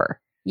showstopper?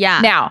 Yeah.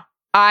 Now,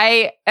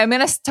 I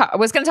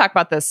was going to talk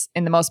about this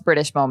in the most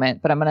British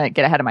moment, but I'm going to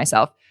get ahead of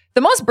myself.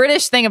 The most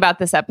British thing about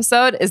this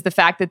episode is the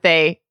fact that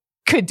they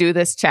could do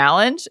this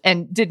challenge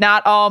and did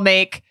not all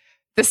make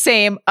the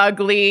same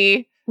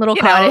ugly Little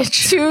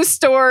cottage.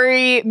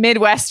 2-story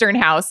Midwestern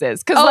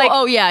houses.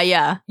 Because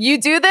yeah. you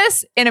do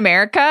this in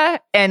America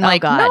and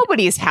God.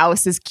 nobody's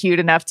house is cute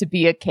enough to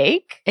be a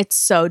cake. It's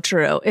so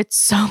true. It's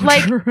so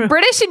Like true.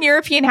 British and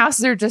European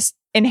houses are just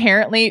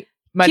inherently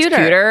much Cuter.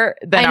 cuter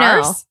than I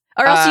know. ours.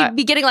 Or else Uh, you'd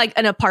be getting like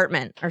an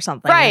apartment or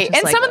something. Right. It's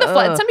just And some of the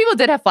flats, some people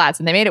did have flats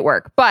and they made it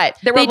work, but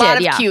there were They a lot did,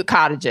 of yeah. cute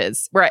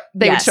cottages where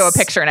they would show a Yes.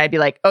 picture and I'd be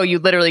like, oh, you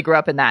literally grew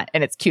up in that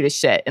and it's cute as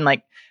shit. And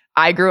like,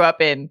 I grew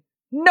up in,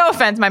 no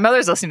offense, my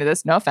mother's listening to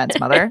this. No offense,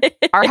 mother.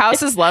 Our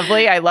house is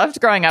lovely. I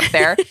loved growing up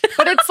there,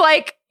 but it's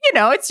like,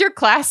 it's your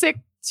classic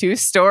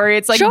 2-story.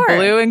 It's like Sure.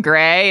 blue and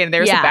gray and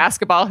there's a Yeah.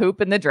 basketball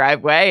hoop in the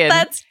driveway. And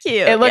That's cute.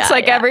 it looks Yeah,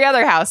 like yeah. every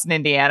other house in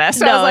Indiana.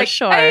 So I No, was like,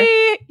 sure.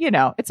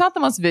 it's not the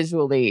most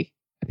visually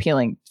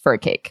appealing for a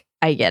cake.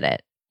 I get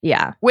it.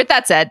 Yeah. With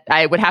that said,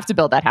 I would have to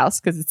build that house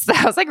because it's the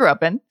house I grew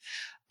up in.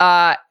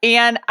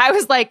 And I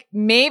was like,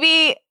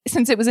 maybe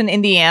since it was in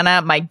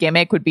Indiana, my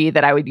gimmick would be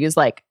that I would use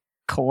like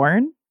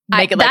corn.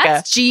 Make it like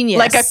that's genius.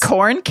 like a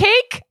corn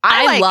cake.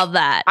 I love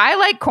that. I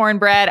like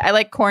cornbread. I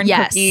like corn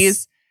Yes.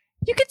 cookies.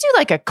 You could do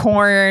like a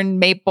corn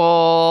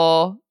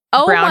maple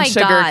Oh brown my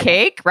sugar God.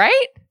 cake,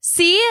 right?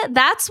 See,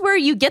 that's where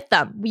you get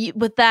them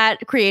with that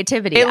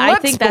creativity. It I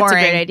looks think that's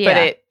boring, a great idea.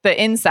 but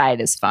the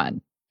inside is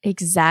fun.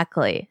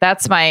 Exactly.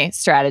 That's my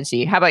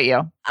strategy. How about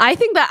you? I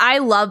think that I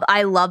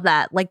love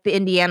that. Like the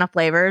Indiana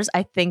flavors.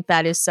 I think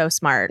that is so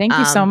smart. Thank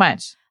you so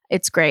much.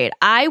 It's great.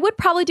 I would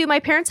probably do, my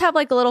parents have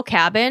like a little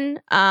cabin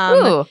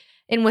Ooh.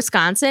 in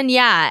Wisconsin.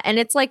 Yeah. And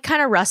it's like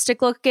kind of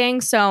rustic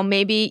looking. So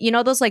maybe,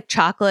 those like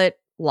chocolate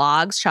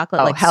logs,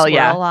 like hell swirl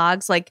yeah.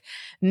 logs, like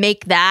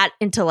make that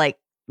into like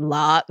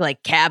log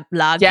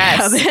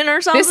Yes. cabin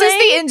or something. This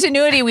is the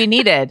ingenuity we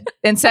needed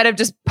instead of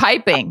just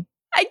piping.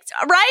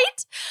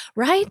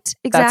 Right?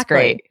 Exactly. That's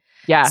great.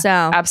 Yeah, So,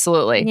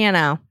 absolutely.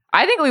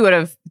 I think we would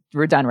have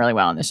done really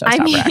well on the show.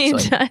 I mean,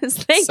 actually.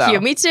 thank So.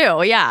 you. Me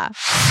too. Yeah.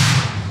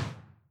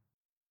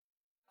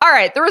 All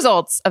right, the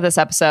results of this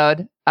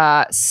episode.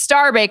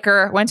 Star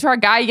Baker went to our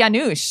guy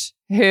Janusz,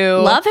 who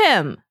Love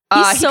him.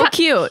 He's so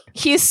cute.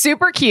 He's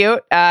super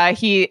cute.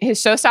 His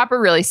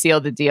showstopper really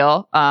sealed the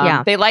deal.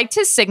 Yeah. They liked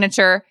his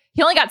signature.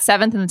 He only got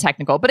 7th in the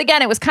technical, but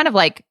again, it was kind of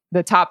like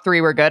the top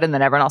 3 were good, and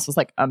then everyone else was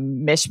like a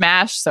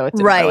mishmash, so it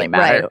didn't really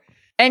matter. Right.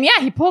 And yeah,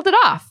 he pulled it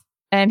off,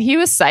 and he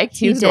was psyched.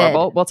 He was did.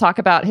 adorable. We'll talk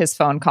about his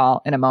phone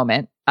call in a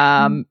moment.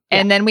 And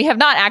then we have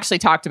not actually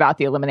talked about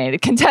the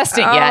eliminated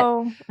contestant yet.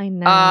 Oh, I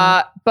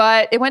know.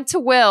 But it went to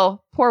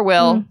Will. Poor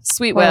Will.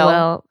 Sweet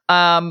Will.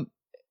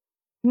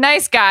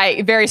 Nice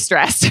guy. Very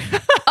stressed.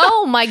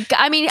 Oh my God.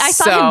 I mean, I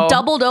saw So-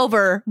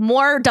 him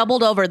more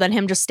doubled over than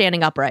him just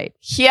standing upright.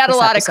 He had a This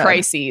lot episode. of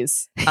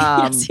crises.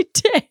 Yes, he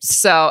did.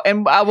 So,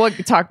 and we'll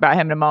talk about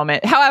him in a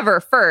moment. However,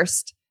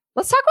 first,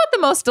 let's talk about the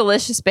most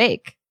delicious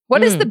bake.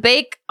 What is the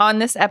bake on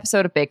this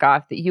episode of Bake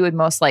Off that you would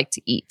most like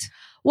to eat?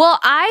 Well,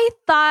 I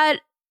thought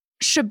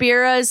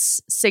Shabira's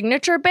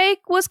signature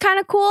bake was kind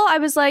of cool. I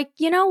was like,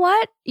 you know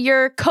what?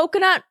 Your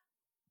coconut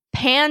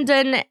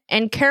pandan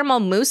and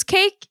caramel mousse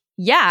cake.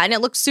 Yeah. And it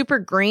looks super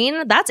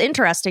green. That's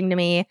interesting to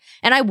me.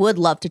 And I would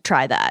love to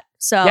try that.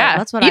 So yeah,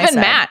 that's what I even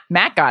said.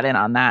 Matt got in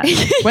on that.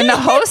 When the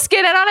hosts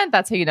get in on it,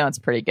 that's how you know it's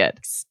pretty good.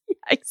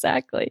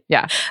 Exactly.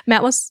 Yeah.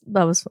 Matt was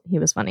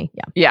funny.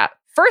 Yeah. Yeah.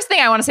 First thing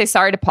I want to say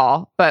sorry to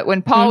Paul, but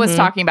when Paul was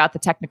talking about the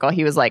technical,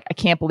 he was like, I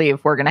can't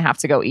believe we're going to have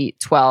to go eat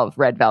 12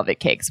 red velvet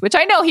cakes, which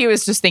I know he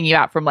was just thinking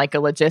about from like a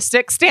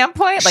logistics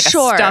standpoint, like a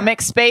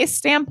stomach space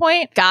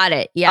standpoint. Got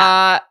it.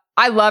 Yeah.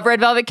 I love red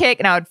velvet cake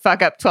and I would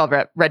fuck up 12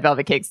 red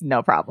velvet cakes.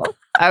 No problem.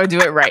 I would do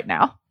it right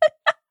now.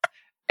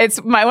 It's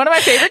one of my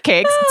favorite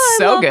cakes. It's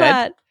so good.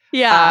 That.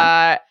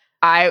 Yeah.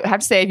 I have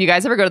to say, if you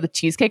guys ever go to the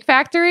Cheesecake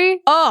Factory,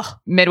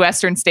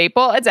 Midwestern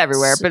staple, it's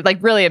everywhere, but like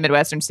really a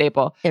Midwestern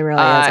staple. It really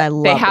is. I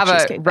love They have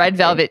the a red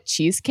velvet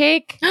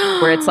cheesecake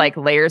where it's like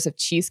layers of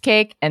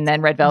cheesecake and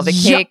then red velvet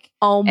cake.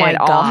 Oh my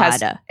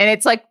God. And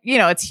it's like,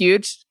 it's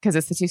huge because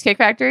it's the Cheesecake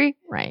Factory.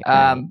 Right.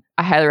 I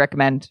highly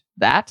recommend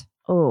that.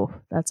 Oh,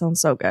 that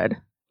sounds so good.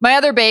 My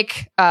other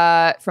bake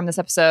from this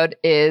episode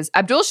is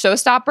Abdul's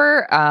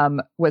showstopper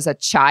was a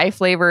chai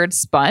flavored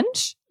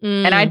sponge.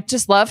 And I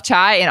just love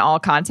chai in all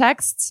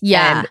contexts.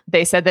 Yeah. And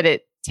they said that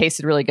it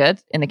tasted really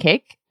good in the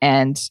cake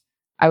and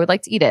I would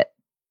like to eat it.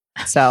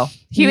 So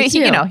they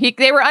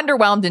were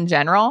underwhelmed in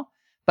general,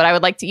 but I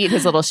would like to eat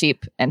his little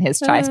sheep and his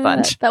chai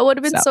sponge. That would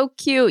have been so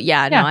cute.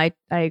 Yeah, no, I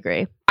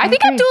agree. I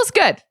think Abdul's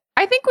good.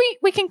 I think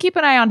we can keep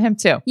an eye on him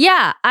too.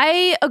 Yeah,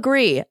 I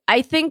agree.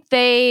 I think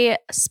they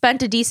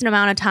spent a decent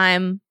amount of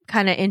time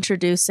kind of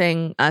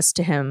introducing us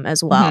to him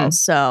as well.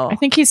 So I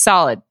think he's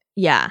solid.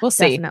 Yeah, we'll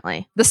see.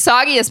 Definitely. The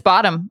Soggiest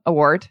Bottom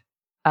Award.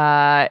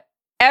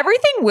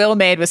 Everything Will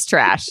made was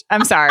trash.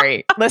 I'm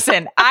sorry.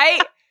 Listen,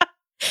 it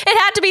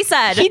had to be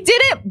said. He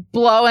didn't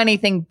blow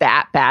anything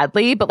that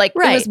badly, but it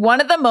was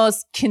one of the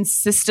most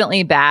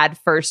consistently bad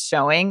first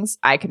showings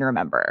I can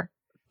remember.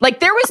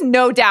 Like there was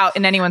no doubt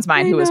in anyone's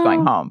mind who was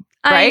going home.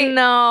 Right? I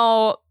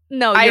know.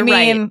 No,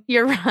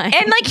 you're right.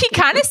 And he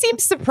kind of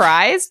seemed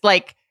surprised.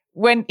 Like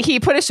when he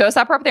put his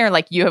showstopper up there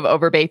and you have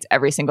overbaked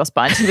every single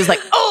sponge. He was like,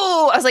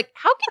 oh, I was like,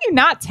 how can you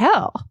not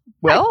tell?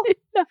 Will?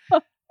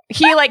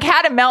 He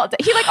had a meltdown.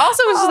 He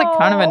also was just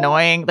kind of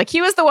annoying.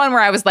 He was the one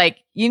where I was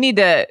like, you need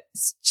to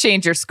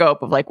change your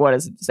scope of what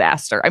is a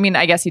disaster. I mean,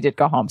 I guess he did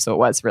go home, so it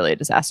was really a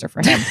disaster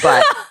for him.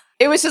 But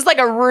it was just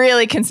a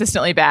really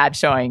consistently bad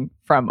showing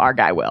from our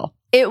guy, Will.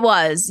 It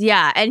was,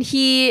 yeah. And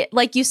he,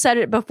 like you said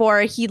it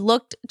before, he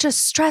looked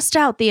just stressed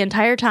out the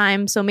entire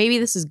time. So maybe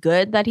this is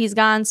good that he's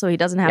gone so he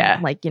doesn't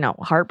have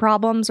heart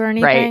problems or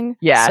anything. Right.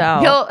 Yeah.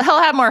 So. He'll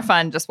have more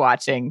fun just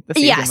watching the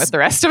season with the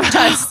rest of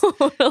us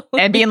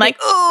and being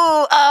like,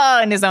 ooh,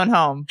 in his own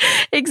home.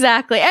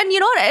 Exactly. And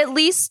you know what? At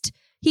least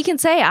he can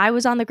say, I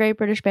was on the Great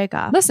British Bake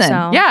Off.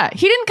 Listen,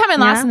 he didn't come in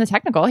last in the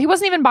technical. He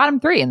wasn't even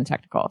bottom 3 in the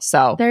technical.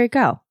 So there you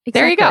go. Exactly.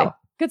 There you go.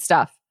 Good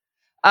stuff.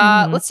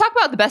 Let's talk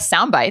about the best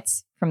sound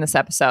bites from this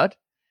episode.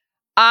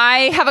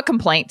 I have a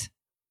complaint,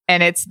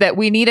 and it's that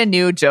we need a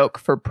new joke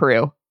for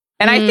Prue.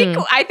 And I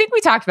think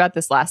we talked about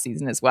this last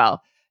season as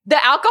well.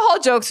 The alcohol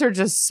jokes are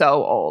just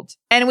so old.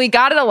 And we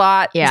got it a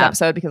lot this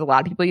episode because a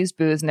lot of people use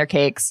booze in their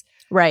cakes.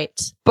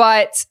 Right.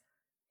 But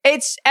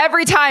it's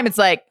every time it's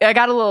like, I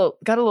got a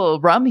little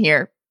rum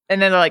here. And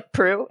then they're like,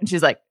 Prue? And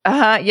she's like,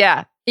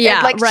 yeah.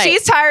 Yeah. And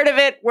she's tired of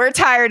it. We're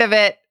tired of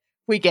it.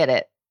 We get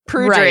it.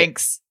 Prue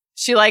drinks.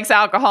 She likes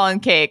alcohol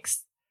and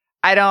cakes.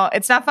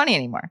 It's not funny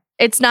anymore.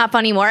 It's not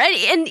funny anymore.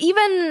 And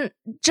even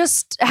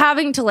just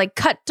having to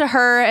cut to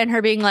her and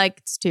her being like,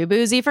 it's too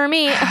boozy for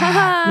me.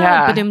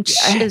 Yeah.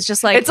 It's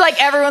just it's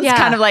everyone's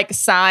kind of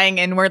sighing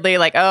inwardly,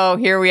 oh,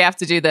 here we have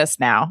to do this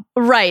now.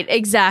 Right.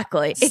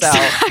 Exactly. So,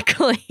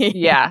 exactly.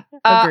 Yeah.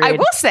 I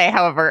will say,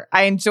 however,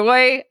 I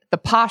enjoy the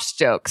posh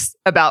jokes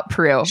about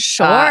Prue.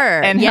 Sure.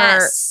 And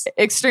her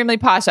extremely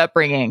posh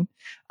upbringing.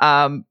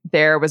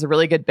 There was a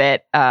really good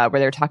bit where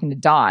they were talking to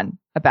Dawn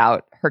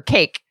about her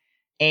cake.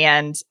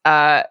 And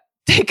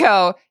they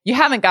go, you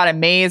haven't got a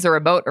maze or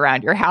a moat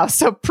around your house,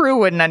 so Prue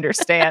wouldn't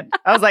understand.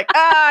 I was like,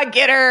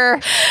 get her.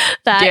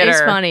 That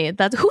is funny.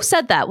 Who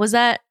said that? Was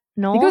that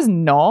Noel? I think it was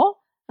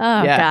Noel.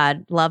 Oh,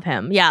 God. Love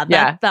him. Yeah,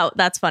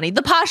 that's funny.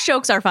 The posh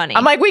jokes are funny.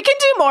 I'm like, we can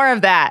do more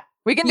of that.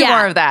 We can do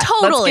more of that.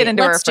 Totally. Let's get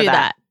into Let's her do for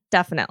that.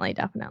 Definitely.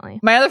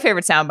 My other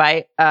favorite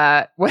soundbite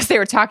was they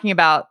were talking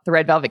about the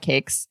red velvet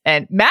cakes,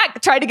 and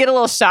Matt tried to get a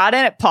little shot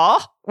in at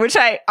Paul, which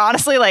I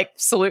honestly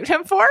salute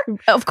him for.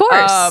 Of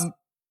course.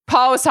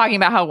 Paul was talking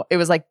about how it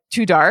was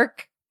too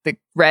dark. The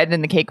red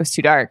in the cake was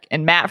too dark.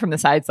 And Matt from the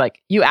side's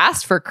like, you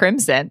asked for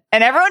crimson.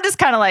 And everyone just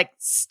kind of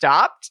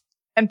stopped.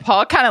 And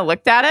Paul kind of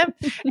looked at him.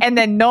 And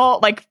then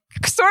Noel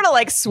sort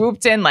of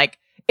swooped in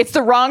it's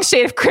the wrong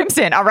shade of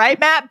crimson. All right,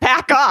 Matt,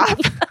 back off.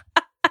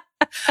 I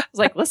was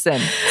like, listen.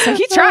 So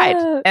he tried.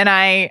 And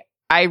I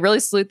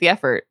really salute the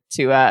effort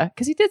to,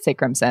 because he did say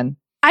crimson.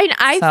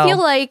 I feel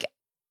like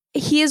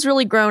he has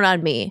really grown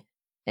on me.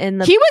 He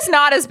was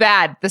not as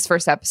bad this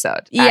first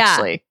episode,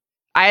 actually.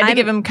 I had to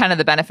give him kind of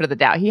the benefit of the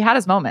doubt. He had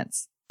his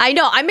moments. I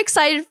know. I'm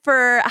excited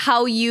for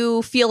how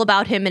you feel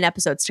about him in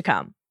episodes to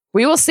come.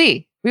 We will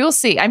see.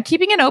 I'm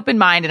keeping an open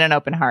mind and an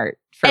open heart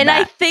for Matt.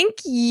 I think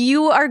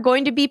you are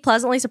going to be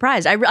pleasantly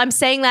surprised. I'm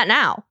saying that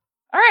now.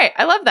 All right.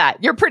 I love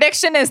that. Your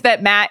prediction is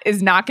that Matt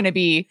is not going to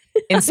be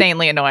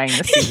insanely annoying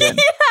this season.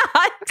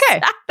 Yeah.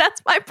 Okay.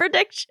 That's my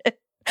prediction.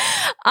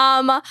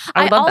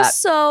 I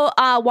also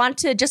want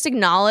to just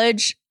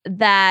acknowledge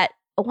that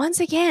once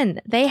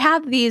again, they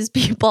have these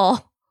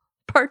people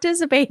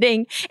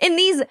participating in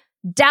these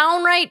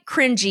downright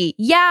cringy.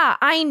 Yeah,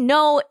 I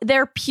know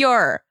they're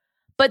pure,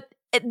 but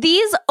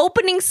these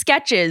opening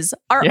sketches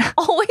are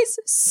always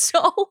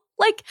so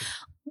like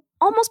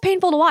almost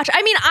painful to watch.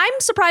 I mean, I'm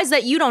surprised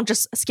that you don't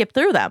just skip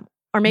through them.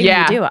 Or maybe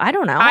you do. I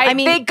don't know. I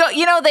mean, they go,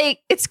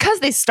 it's because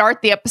they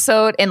start the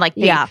episode and like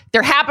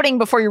they're happening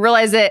before you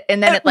realize it.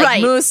 And then it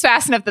like moves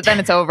fast enough that then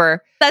it's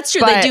over. That's true.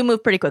 But they do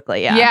move pretty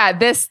quickly. Yeah. Yeah.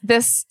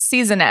 This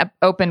season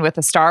opened with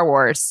a Star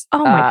Wars.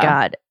 Oh my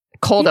God.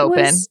 Cold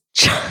open.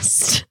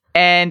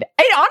 And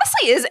it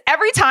honestly is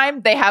every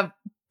time they have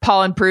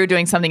Paul and Prue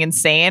doing something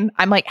insane,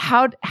 I'm like,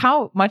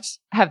 how much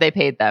have they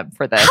paid them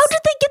for this? How did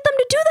they get them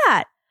to do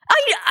that?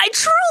 I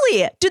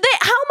truly,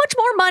 how much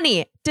more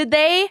money did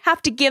they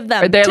have to give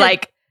them? Or they're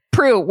like,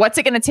 Prue, what's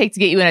it going to take to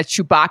get you in a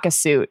Chewbacca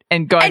suit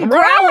and going, and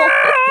growl?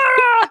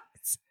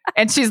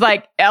 And she's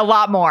like, a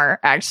lot more,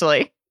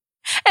 actually.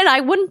 And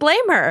I wouldn't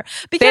blame her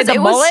because the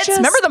mullets.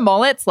 Remember the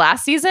mullets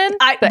last season?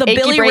 The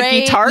Billy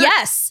Ray tart?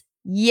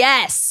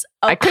 Yes.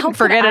 Oh, I couldn't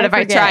forget it if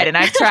I tried, and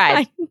I've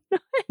tried.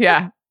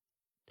 Yeah.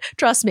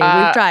 Trust me,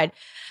 we've tried.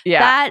 Yeah.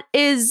 That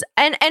is,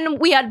 and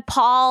we had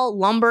Paul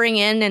lumbering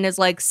in his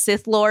like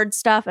Sith Lord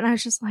stuff. And I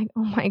was just like,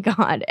 oh my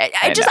God.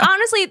 I just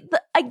honestly,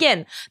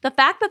 again, the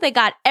fact that they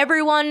got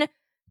everyone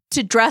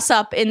to dress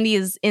up in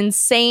these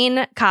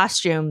insane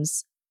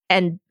costumes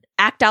and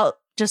act out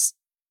just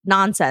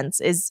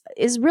nonsense is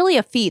really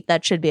a feat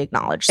that should be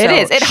acknowledged. So it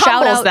is. It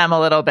humbles them a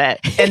little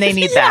bit, and they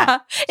need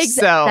that. Exactly.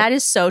 So, that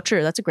is so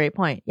true. That's a great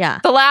point. Yeah.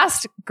 The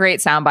last great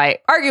soundbite,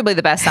 arguably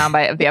the best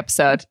soundbite of the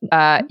episode,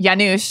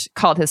 Janusz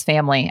called his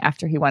family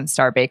after he won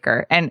Star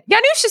Baker. And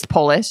Janusz is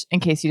Polish, in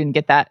case you didn't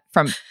get that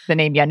from the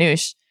name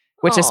Janusz,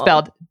 which is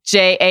spelled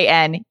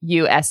Janus.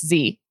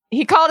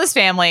 He called his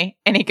family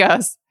and he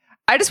goes,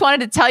 I just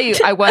wanted to tell you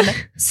I won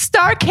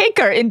Star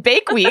Caker in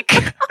Bake Week.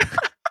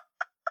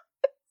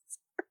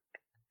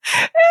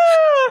 And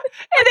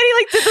then he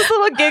like did this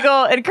little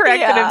giggle and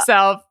corrected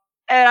himself.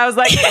 And I was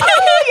like,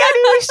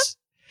 oh, Janusz.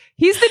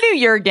 He's the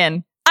new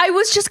Jurgen. I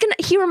was just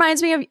he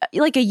reminds me of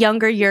like a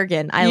younger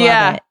Jurgen. I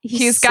love it.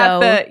 He's got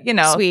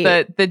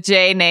the, the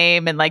J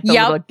name and like the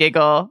little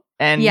giggle.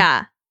 And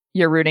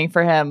you're rooting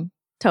for him.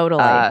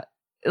 Totally.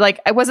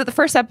 Was it the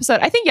first episode?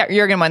 I think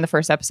Jurgen won the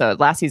first episode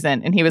last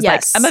season. And he was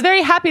like, I'm a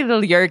very happy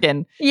little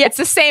Jurgen. Yeah. It's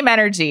the same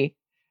energy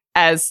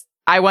as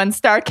I won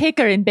Star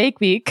Caker in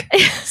Bake Week.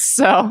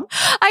 So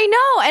I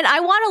know. And I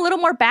want a little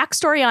more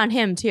backstory on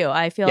him too.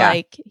 I feel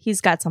like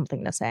he's got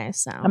something to say.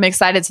 So I'm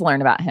excited to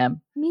learn about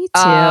him. Me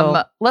too.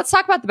 Let's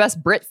talk about the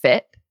best Brit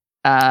fit.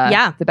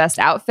 The best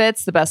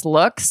outfits, the best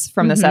looks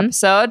from this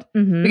episode.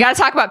 We got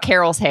to talk about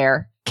Carol's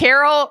hair.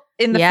 Carol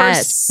in the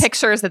first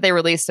pictures that they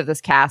released of this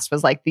cast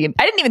was like I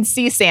didn't even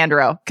see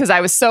Sandro because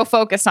I was so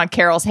focused on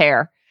Carol's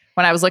hair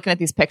when I was looking at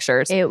these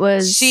pictures. It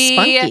was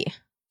spunky.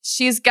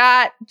 She's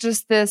got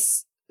just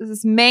this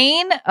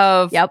mane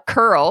of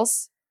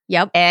curls.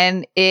 Yep.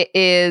 And it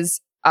is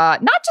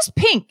not just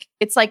pink.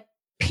 It's like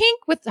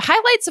pink with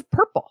highlights of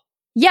purple.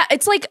 Yeah.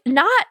 It's like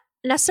not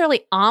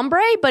necessarily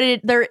ombre, but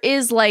there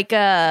is like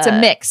it's a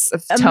mix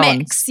of tones. A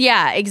mix.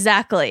 Yeah,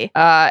 exactly.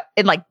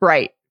 And like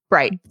bright.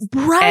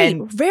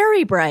 And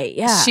very bright.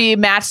 Yeah. She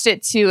matched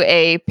it to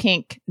a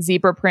pink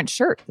zebra print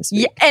shirt this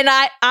week. Yeah, and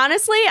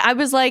I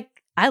was like,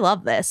 I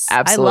love this.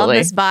 Absolutely. I love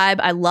this vibe.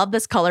 I love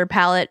this color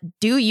palette.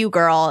 Do you,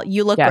 girl?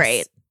 You look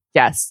great.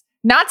 Yes.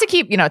 Not to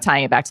keep,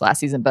 tying it back to last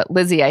season, but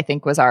Lizzie, I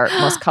think, was our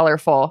most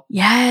colorful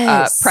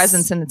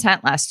presence in the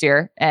tent last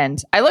year.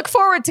 And I look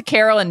forward to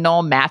Carol and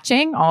Noel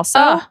matching also.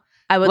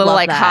 I would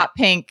love that. Hot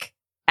pink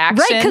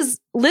action. Right, because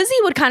Lizzie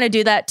would kind of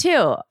do that too.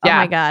 Oh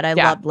my God, I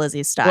loved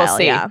Lizzie's style. We'll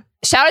see. Yeah.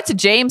 Shout out to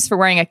James for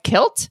wearing a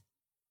kilt,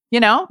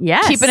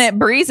 Yes. Keeping it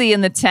breezy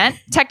in the tent.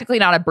 Technically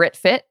not a Brit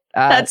fit.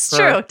 That's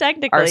true,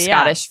 technically, our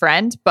Scottish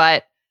friend,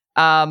 but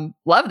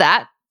love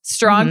that.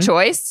 Strong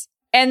choice.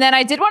 And then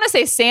I did want to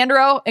say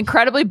Sandro,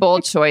 incredibly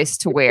bold choice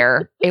to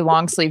wear a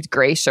long-sleeved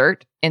gray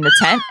shirt in the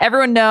tent.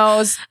 Everyone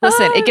knows,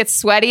 listen, it gets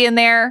sweaty in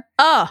there.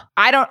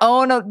 I don't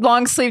own a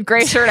long-sleeved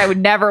gray shirt. I would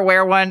never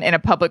wear one in a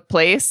public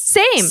place.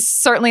 Same.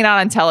 Certainly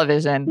not on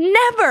television.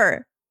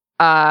 Never.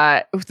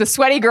 The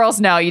sweaty girls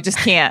know you just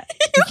can't.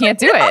 You can't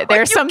do it.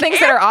 There are some things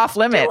that are off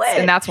limits,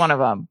 and that's one of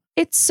them.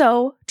 It's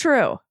so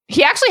true.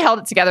 He actually held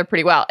it together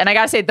pretty well. And I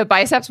got to say, the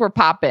biceps were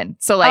popping.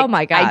 So like, oh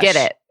my gosh. I get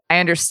it. I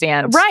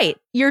understand. Right.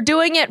 You're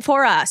doing it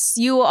for us.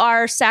 You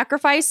are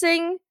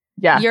sacrificing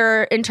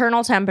your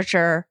internal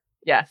temperature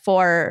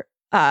for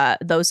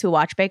those who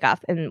watch Bake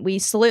Off. And we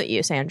salute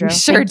you, Sandra. We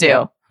sure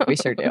do. We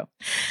sure do.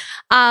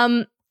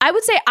 I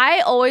would say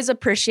I always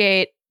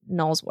appreciate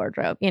Noel's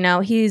wardrobe.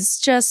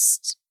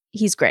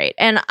 He's great.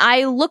 And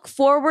I look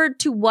forward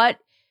to what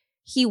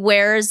he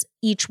wears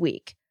each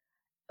week.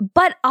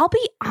 But I'll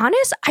be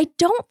honest, I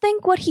don't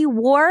think what he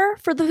wore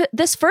for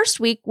this first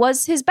week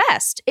was his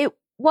best. It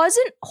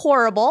wasn't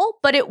horrible,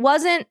 but it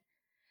was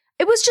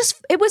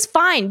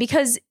fine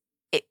because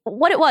he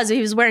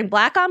was wearing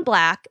black on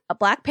black,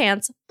 black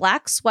pants,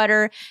 black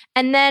sweater,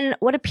 and then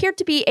what appeared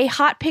to be a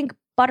hot pink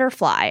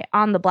butterfly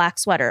on the black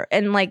sweater.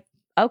 And like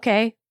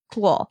okay,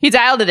 cool. He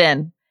dialed it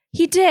in.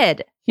 He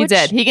did. He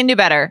did. He can do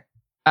better.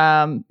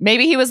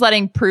 Maybe he was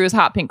letting Prue's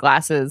hot pink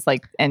glasses,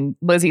 like, and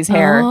Lizzie's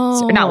hair,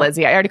 not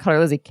Lizzie. I already called her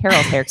Lizzie.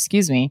 Carol's hair.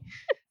 Excuse me.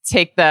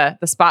 Take the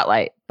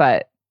spotlight.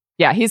 But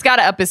yeah, he's got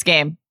to up his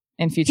game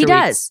in future weeks. He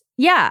does.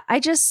 Yeah, I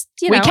just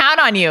we count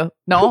on you.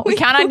 No, we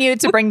count on you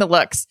to bring the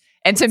looks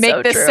and to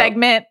make this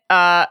segment.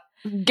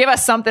 Give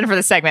us something for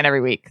the segment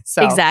every week.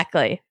 So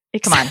exactly.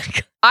 Come on.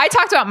 I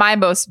talked about my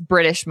most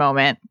British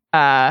moment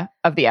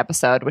of the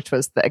episode, which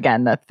was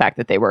the fact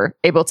that they were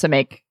able to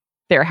make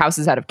their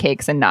houses out of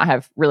cakes and not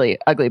have really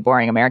ugly,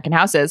 boring American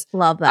houses.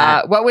 Love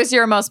that. What was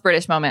your most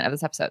British moment of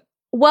this episode?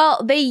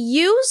 Well, they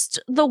used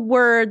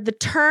the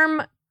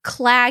term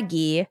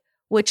claggy,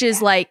 which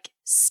is like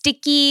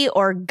sticky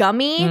or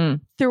gummy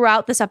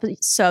throughout this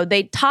episode.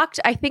 They talked,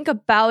 I think,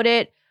 about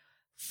it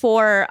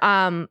for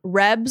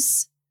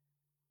Reb's.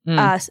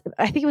 I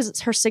think it was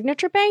her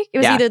signature bake. It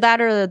was either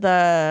that or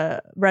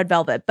the red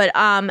velvet. But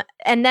and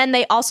then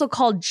they also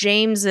called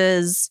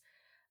James's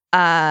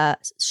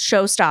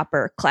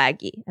showstopper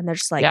claggy, and they're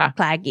just like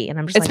claggy, and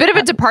I'm just it's a bit of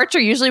a departure.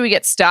 Usually we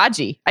get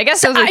stodgy. I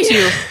guess those are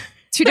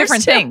two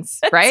different things,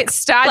 right?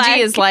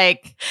 Stodgy is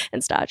like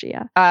and stodgy,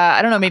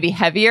 I don't know, maybe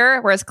heavier,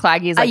 whereas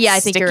claggy is like I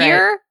think stickier.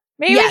 You're right.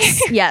 Maybe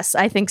yes,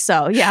 I think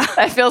so. Yeah,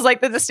 that feels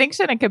like the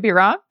distinction. I could be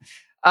wrong.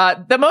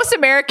 The most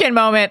American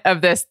moment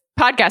of this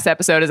podcast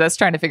episode is us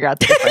trying to figure out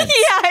the difference.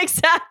 Yeah,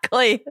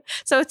 exactly.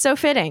 So it's so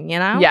fitting, you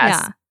know?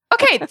 Yes. Yeah.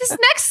 Okay, this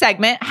next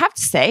segment, I have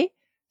to say,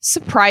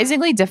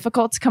 surprisingly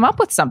difficult to come up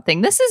with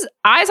something. This is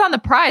Eyes on the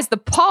Prize, the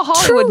Paul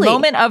Hollywood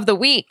moment of the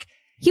week.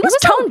 He was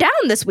toned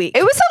down this week.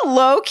 It was a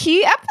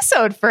low-key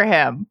episode for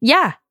him.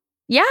 Yeah.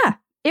 Yeah,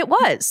 it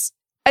was.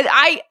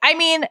 I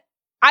mean,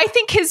 I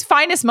think his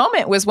finest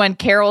moment was when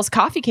Carol's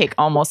coffee cake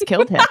almost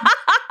killed him.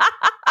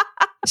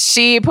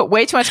 She put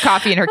way too much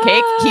coffee in her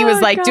cake. He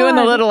was like doing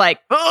the little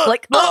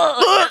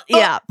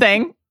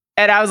thing.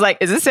 And I was like,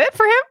 is this it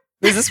for him?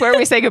 Is this where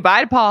we say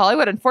goodbye to Paul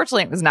Hollywood?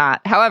 Unfortunately, it was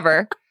not.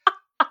 However,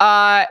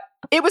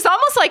 it was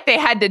almost like they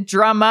had to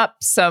drum up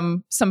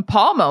some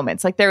Paul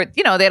moments. Like they had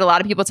a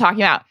lot of people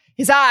talking about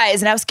his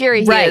eyes and how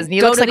scary he is. And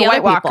he looks like a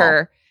White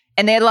Walker.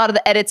 And they had a lot of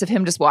the edits of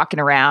him just walking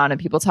around and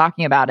people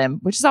talking about him,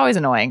 which is always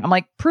annoying. I'm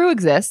like, Prue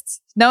exists.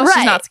 No,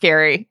 she's not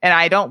scary. And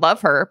I don't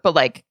love her, but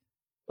like,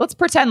 let's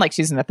pretend like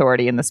she's an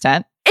authority in this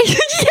tent.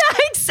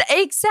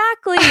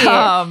 Exactly.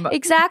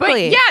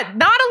 Exactly. But yeah,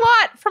 not a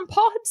lot from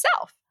Paul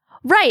himself.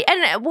 Right.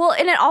 And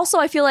it also,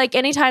 I feel like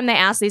anytime they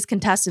ask these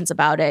contestants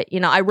about it,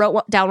 I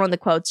wrote down one of the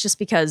quotes just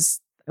because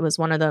it was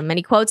one of the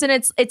many quotes. And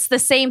it's the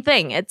same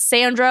thing. It's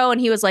Sandro.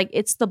 And he was like,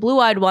 it's the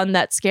blue-eyed one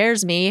that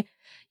scares me.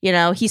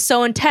 He's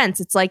so intense.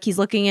 It's like he's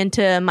looking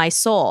into my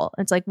soul.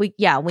 It's like, we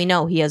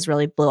know he has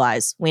really blue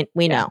eyes. We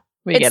know.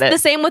 We get it. It's the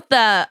same with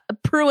the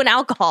Prue and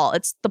alcohol.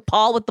 It's the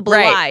Paul with the blue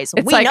eyes.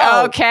 It's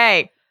know.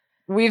 Okay.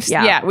 We've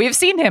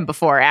seen him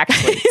before,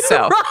 actually.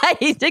 So right,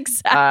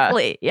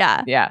 exactly.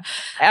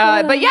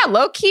 But yeah,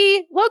 low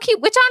key,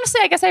 which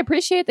honestly, I guess I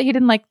appreciate that he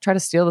didn't like try to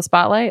steal the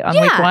spotlight on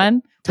week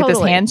one with his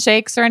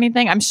handshakes or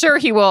anything. I'm sure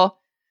he will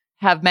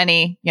have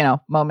many,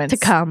 moments to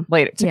come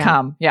later.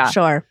 Yeah,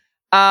 sure.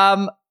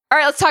 All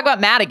right, let's talk about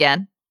Matt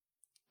again.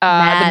 The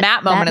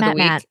Matt moment of the week.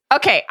 Matt.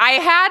 Okay, I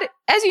had,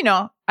 as you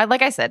know,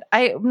 like I said,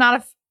 I'm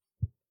not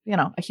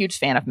a huge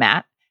fan of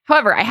Matt.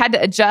 However, I had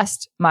to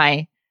adjust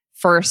my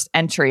first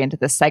entry into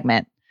this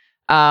segment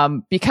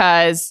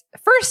because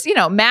first,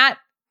 Matt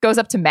goes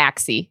up to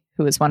Maxie,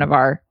 who is one of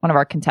our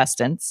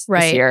contestants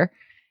this year,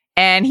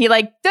 and he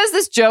does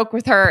this joke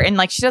with her, and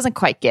she doesn't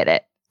quite get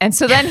it, and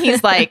so then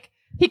he's like.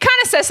 He kind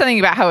of says something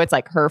about how it's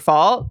her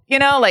fault,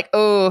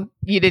 oh,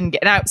 you didn't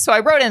get. And so I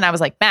wrote in and I was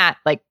like, Matt,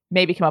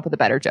 maybe come up with a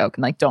better joke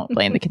and don't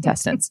blame the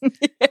contestants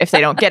if they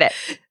don't get it.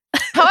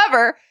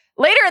 However,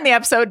 later in the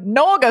episode,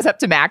 Noel goes up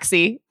to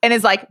Maxie and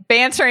is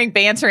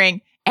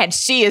bantering. And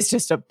she is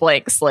just a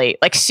blank slate.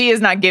 She is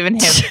not giving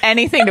him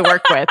anything to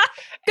work with.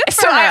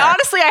 So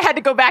I had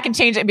to go back and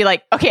change it and be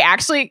like, okay,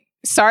 actually,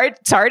 sorry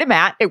to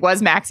Matt. It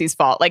was Maxie's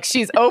fault.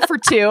 She's 0 for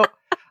 2.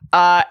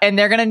 And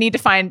they're going to need to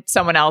find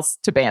someone else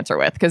to banter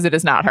with because it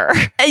is not her.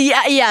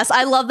 Yes.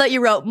 I love that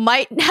you wrote,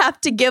 might have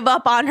to give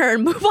up on her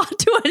and move on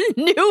to a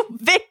new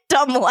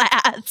victim,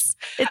 lads.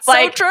 It's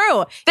so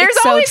true. There's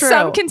always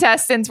some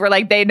contestants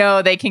where they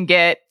know they can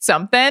get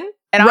something.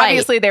 And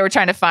obviously they were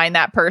trying to find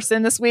that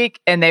person this week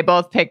and they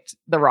both picked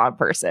the wrong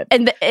person.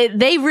 And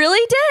they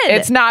really did.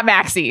 It's not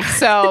Maxie.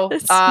 So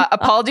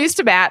apologies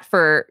to Matt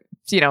for,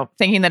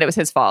 thinking that it was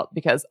his fault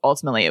because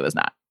ultimately it was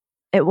not.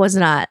 It was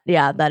not.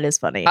 Yeah, that is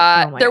funny.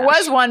 There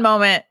was one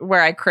moment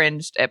where I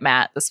cringed at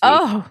Matt this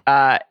week.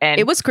 And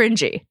it was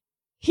cringy.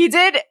 He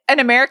did an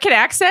American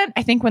accent,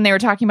 I think, when they were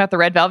talking about the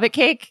red velvet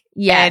cake.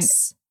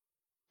 Yes.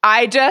 And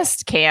I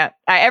just can't.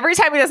 Every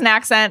time he does an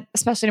accent,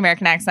 especially an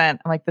American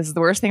accent, I'm like, this is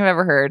the worst thing I've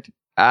ever heard.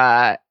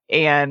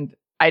 And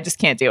I just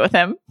can't deal with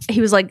him.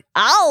 He was like,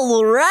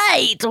 all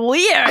right,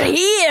 we're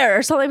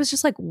here. So I was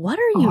just like, what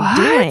are you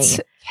doing?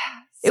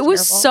 Yeah, it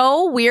was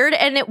so weird.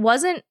 And it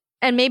wasn't,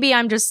 and maybe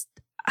I'm just,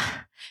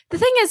 the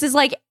thing is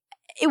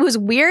it was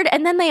weird.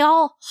 And then they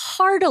all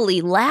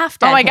heartily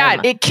laughed at Oh my him.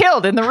 God. It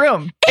killed in the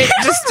room. It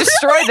just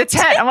destroyed the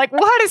tent. I'm like,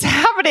 what is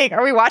happening?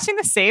 Are we watching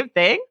the same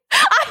thing?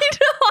 I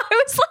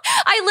know.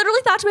 I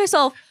literally thought to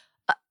myself,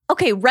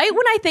 okay, right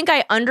when I think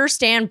I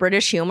understand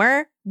British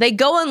humor, they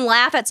go and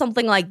laugh at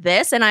something like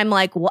this. And I'm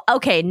like, well,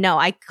 okay, no,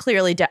 I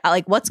clearly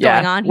like, what's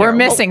going on here? We're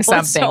missing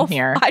What's something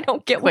here. I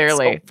don't get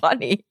Clearly. what's so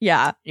funny.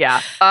 Yeah.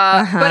 Yeah.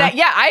 Uh-huh. But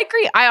yeah, I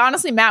agree. I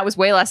honestly, Matt was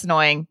way less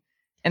annoying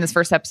in this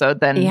first episode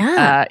than he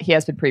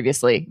has been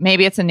previously.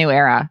 Maybe it's a new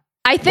era.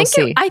 I think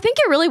We'll see. I think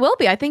it really will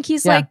be. I think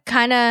he's like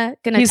kind of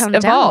going to He's tone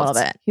it down a evolved.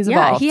 little bit. He's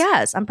yeah, evolved. he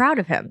has. I'm proud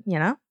of him, you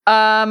know?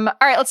 All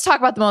right, let's talk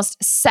about the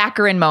most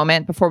saccharine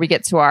moment before we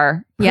get to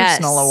our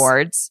personal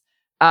awards.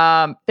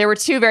 There were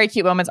two very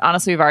cute moments.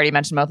 Honestly, we've already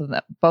mentioned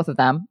both of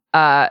them.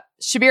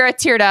 Shabira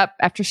teared up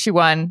after she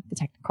won the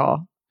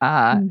technical.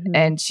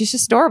 And she's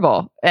just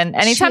adorable. And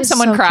anytime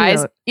someone so cries,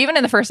 cute. even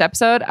in the first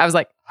episode, I was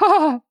like,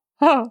 oh.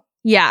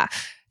 Yeah.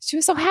 She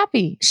was so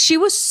happy. She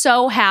was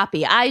so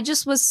happy. I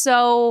just was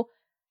so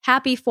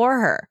happy for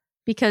her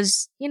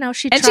because, you know,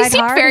 she And tried she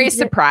seemed hard very and did-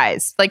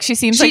 surprised. Like she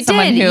seems She like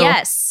someone did, who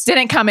yes.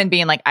 didn't come in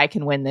being like, I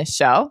can win this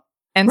show.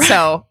 And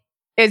so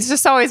it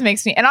just always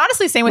makes me, and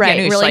honestly, same with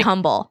Janusz. really like,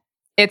 humble.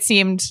 it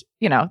seemed,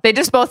 you know, they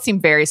just both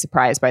seemed very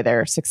surprised by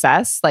their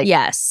success. Like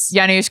Yes.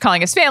 Janusz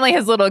calling his family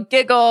his little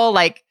giggle.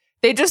 Like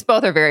they just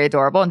both are very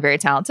adorable and very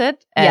talented.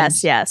 And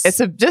Yes. it's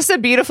just a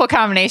beautiful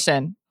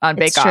combination on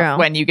Bake It's Off true.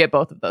 when you get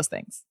both of those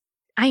things.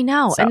 I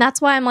know. So. And that's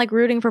why I'm like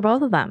rooting for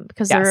both of them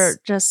because Yes. they're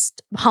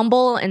just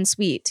humble and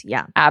sweet.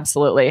 Yeah.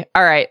 Absolutely.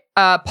 All right.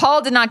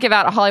 Paul did not give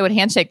out a Hollywood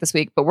handshake this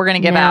week, but we're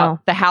going to give No.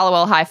 out the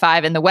Hallowell high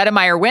five and the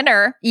Wedemeyer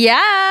winner.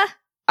 Yeah.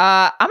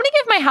 I'm going to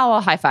give my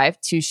Hallowell high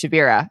five to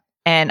Shabira,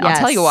 and I'll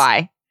tell you Yes.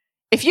 why.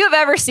 If you have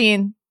ever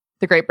seen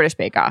The Great British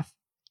Bake Off,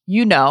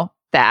 you know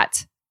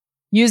that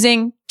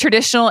using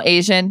traditional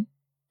Asian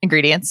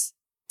ingredients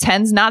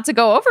tends not to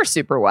go over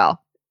super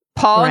well.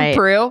 Paul and Right.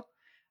 Prue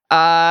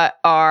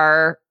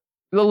are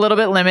a little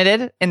bit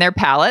limited in their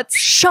palates.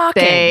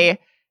 Shocking. They,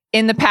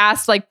 in the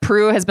past, like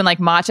Prue has been like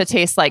matcha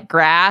tastes like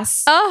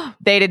grass. oh,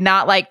 They did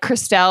not like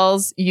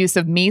Christelle's use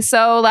of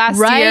miso last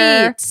right.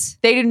 year.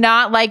 They do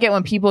not like it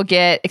when people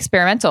get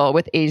experimental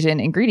with Asian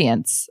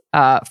ingredients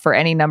for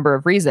any number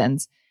of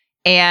reasons.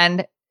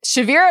 And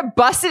Shavira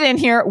busted in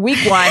here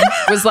week one,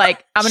 was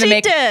like, I'm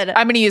going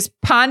to use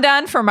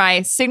pandan for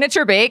my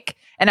signature bake,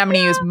 and I'm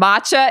going to use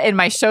matcha in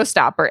my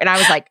showstopper. And I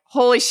was like,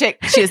 holy shit,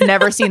 she has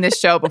never seen this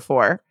show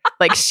before.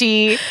 Like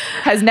she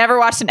has never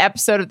watched an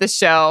episode of this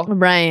show.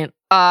 Right.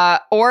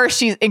 Or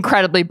she's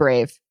incredibly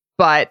brave.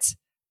 But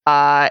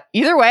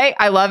either way,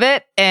 I love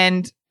it.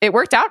 And it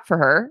worked out for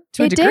her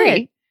to a It degree.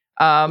 did.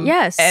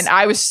 Yes. And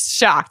I was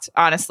shocked,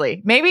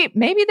 honestly. Maybe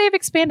they've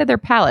expanded their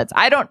palettes.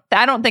 I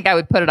don't think I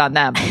would put it on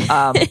them.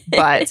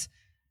 But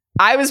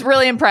I was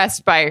really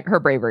impressed by her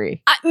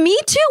bravery. Me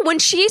too. When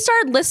she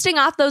started listing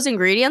off those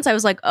ingredients, I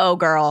was like, oh,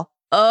 girl.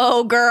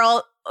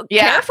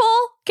 Yeah. Careful.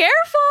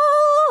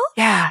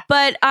 Yeah.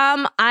 But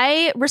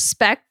I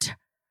respect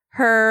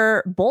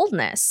her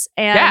boldness.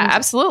 And Yeah,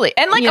 absolutely.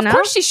 And like, you of know?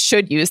 course she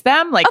should use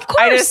them. Like, Of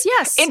course,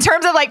 yes. in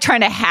terms of like trying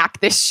to hack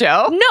this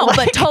show. No, like,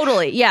 but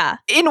totally. Yeah.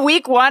 in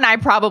week one, I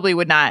probably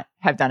would not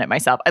have done it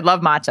myself. I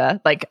love matcha.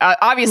 Like,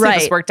 obviously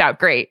this Right. worked out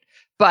great,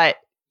 but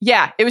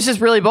yeah, it was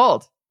just really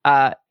bold.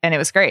 And it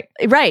was great.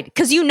 Right.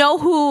 Because you know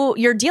who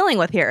you're dealing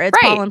with here. It's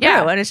Paul and Prue.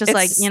 And it's just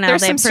like, you know,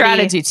 there's they some pretty-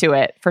 strategy to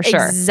it for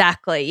sure.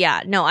 Exactly.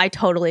 Yeah. No, I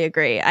totally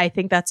agree. I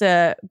think that's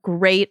a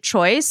great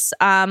choice.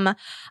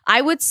 I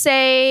would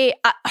say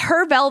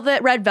her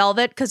red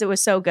velvet, because it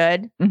was so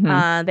good.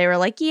 Mhm. They were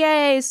like,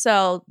 yay.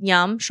 So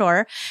yum,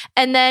 sure.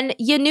 And then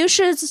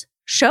Janusz's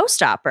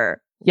showstopper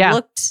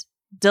looked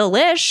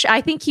delish. I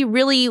think he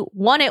really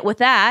won it with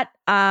that.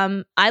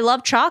 I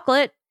love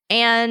chocolate,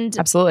 and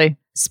Absolutely.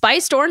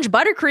 spiced orange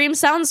buttercream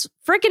sounds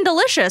freaking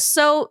delicious.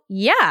 So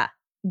yeah,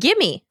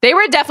 gimme. They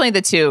were definitely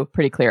the two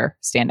pretty clear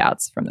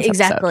standouts from this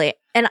episode. Exactly.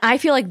 And I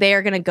feel like they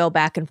are going to go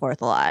back and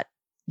forth a lot.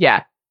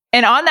 Yeah.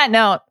 And on that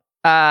note,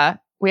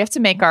 we have to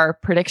make our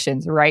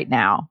predictions right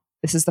now.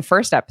 This is the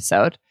first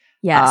episode.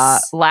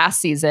 Yes.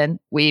 Last season,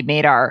 we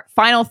made our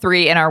final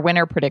three and our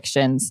winner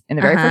predictions in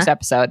the very Uh-huh. first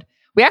episode.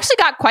 We actually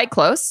got quite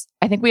close.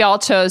 I think we all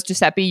chose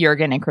Giuseppe,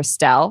 Jurgen, and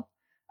Christelle.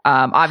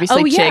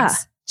 Obviously, Oh, yeah.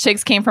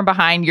 Chigs came from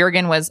behind.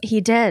 Jurgen was, He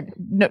did.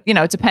 you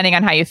know, depending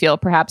on how you feel,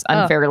 perhaps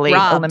unfairly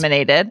robbed.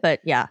 eliminated. But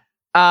yeah.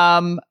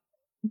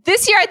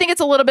 This year, I think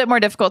it's a little bit more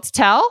difficult to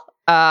tell.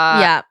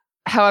 Yeah.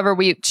 However,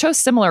 we chose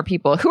similar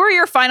people. Who are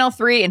your final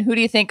three, and who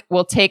do you think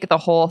will take the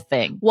whole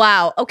thing?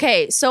 Wow.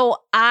 Okay. So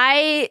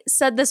I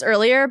said this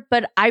earlier,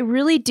 but I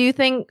really do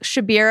think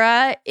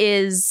Shabira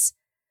is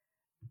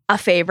a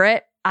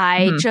favorite.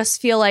 I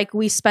just feel like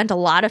we spent a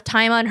lot of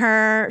time on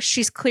her.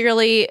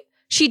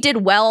 She did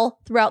well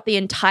throughout the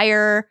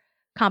entire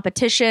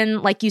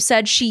competition. Like you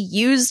said, she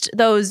used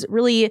those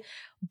really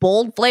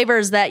bold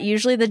flavors that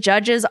usually the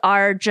judges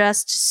are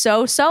just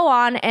so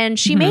on, and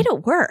she made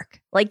it work.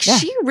 Like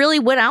she really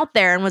went out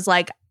there and was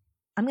like,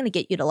 I'm going to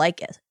get you to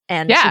like it.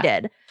 And she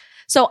did.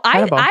 So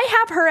Incredible. I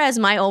have her as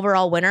my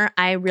overall winner.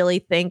 I really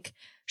think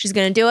She's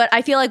going to do it.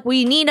 I feel like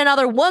we need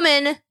another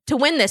woman to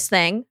win this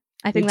thing.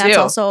 I think We that's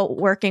do. also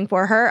working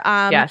for her.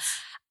 Yes.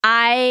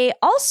 I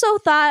also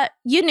thought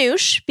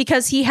Yanush,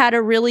 because he had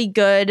a really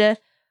good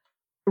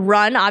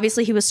run.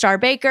 Obviously, he was Star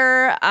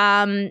Baker.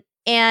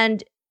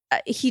 And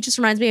he just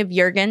reminds me of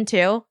Jurgen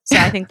too. So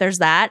I think there's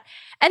that.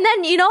 And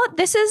then, you know,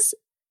 this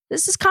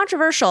is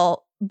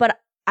controversial, but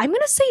I'm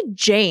going to say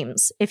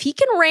James. If he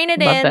can rein it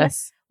Love in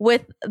this.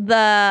 with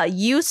the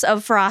use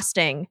of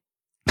frosting,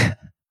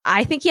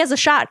 I think he has a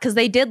shot because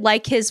they did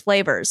like his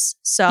flavors.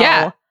 So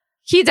Yeah.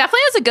 He definitely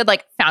has a good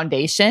like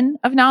foundation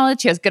of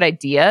knowledge. He has good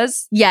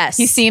ideas. yes,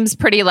 He seems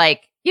pretty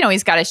like, you know,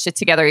 he's got his shit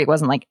together. He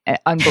wasn't like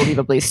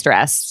unbelievably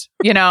stressed.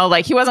 You know,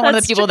 like he wasn't one of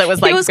the That's people true. that was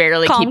He like was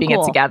barely calm, keeping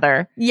cool. it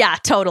together. Yeah,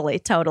 totally.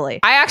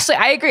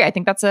 I agree. I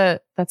think that's a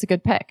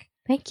good pick.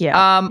 Thank you.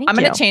 I'm Thank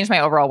going you. to change my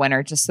overall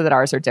winner just so that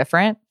ours are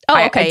different. Oh,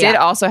 I okay, did yeah.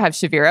 also have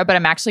Shavira, but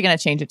I'm actually going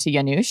to change it to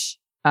Janusz.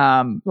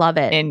 Love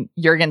it. In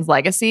Jurgen's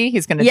legacy,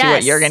 he's going to do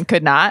what Yes. Jurgen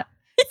could not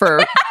for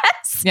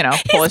you know,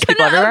 Polish He's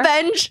people gonna everywhere.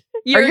 avenge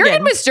Or Jurgen.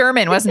 Jurgen was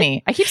German, wasn't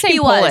he? I keep saying He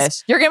was,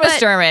 Polish. Jurgen was but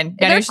German.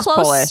 they're Janusz is close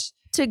Polish.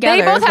 together.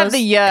 They both have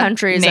those the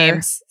countries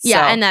names.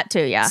 yeah, so- and that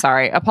too. Yeah.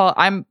 Sorry,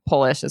 I'm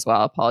Polish as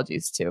well.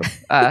 Apologies to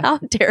How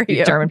dare the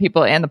you? German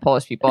people and the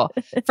Polish people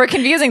for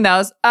confusing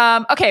those.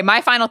 Okay,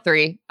 my final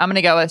three. I'm going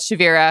to go with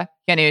Shavira,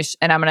 Janusz,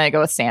 and I'm going to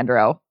go with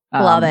Sandro.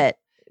 Love it.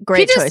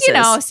 Great He just, choices. you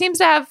know, seems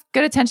to have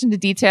good attention to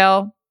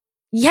detail.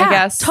 yeah, I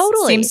guess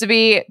totally. seems to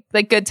be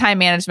like good time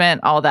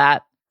management, all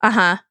that.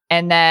 Uh-huh.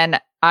 And then,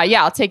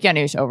 I'll take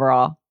Janusz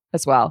overall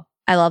as well.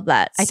 I love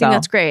that. I So, think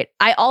that's great.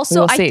 I we'll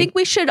see. think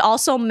we should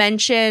also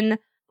mention,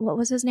 what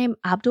was his name?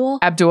 Abdul?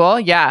 Abdul,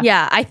 yeah,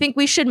 Yeah, I think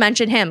we should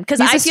mention him because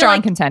he's I a feel strong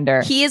like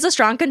contender. he is a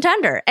strong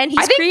contender and he's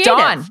I think creative.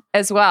 Dawn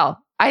as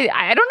well. I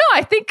don't know.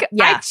 I think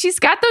Yeah. she's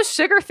got those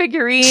sugar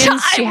figurines.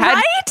 She had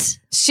right?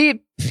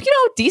 she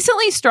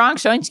decently strong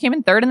showing. She came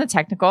in third in the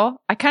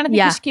technical. I kind of think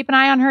Yeah. we should keep an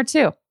eye on her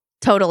too.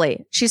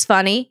 Totally. She's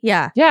funny.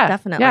 Yeah. Yeah,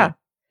 Definitely. Yeah,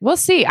 we'll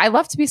see. I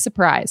love to be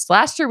surprised.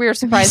 Last year we were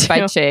surprised by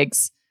too.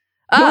 Chigs.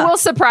 Who will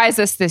surprise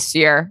us this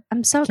year?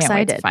 I'm so Can't wait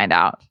to excited. find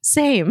out.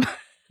 Same.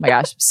 My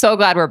gosh, so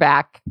glad we're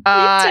back.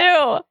 Me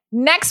too.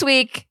 Next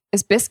week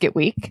is Biscuit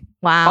Week.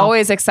 Wow.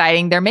 Always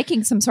exciting. They're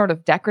making some sort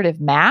of decorative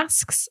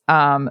masks.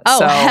 Oh,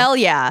 so hell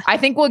yeah. I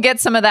think we'll get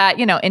some of that,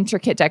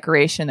 intricate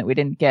decoration that we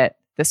didn't get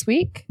this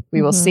week.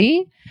 We will Mhm. see.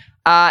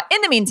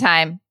 In the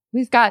meantime,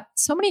 we've got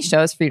so many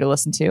shows for you to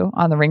listen to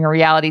on the Ringer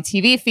Reality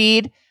TV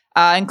feed,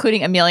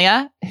 including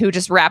Amelia, who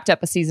just wrapped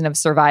up a season of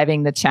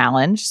Surviving the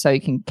Challenge. So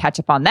you can catch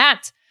up on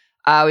that.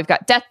 We've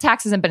got Death,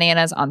 Taxes, and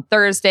Bananas on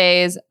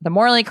Thursdays, the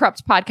Morally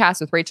Corrupt podcast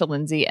with Rachel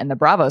Lindsay and the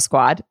Bravo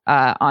Squad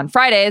on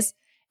Fridays.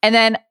 And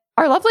then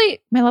my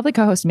lovely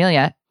co-host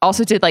Amelia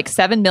also did like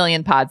 7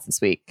 million pods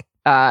this week.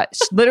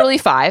 Literally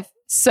 5.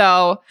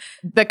 So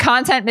the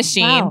content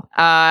machine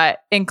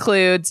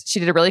includes, she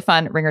did a really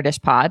fun Ringer Dish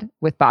pod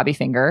with Bobby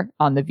Finger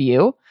on The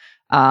View.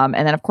 And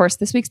then of course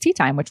this week's Tea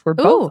Time, which we're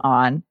both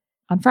on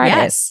Fridays.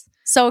 Yes.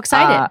 So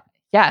excited.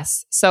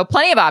 Yes. So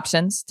plenty of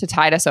options to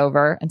tide us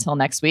over until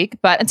next week.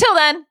 But until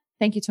then,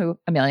 thank you to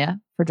Amelia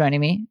for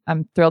joining me.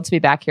 I'm thrilled to be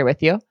back here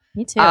with you.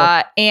 Me too.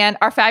 And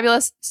our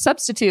fabulous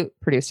substitute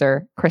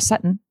producer, Chris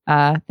Sutton.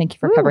 Thank you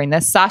for covering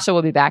this. Sasha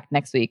will be back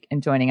next week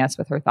and joining us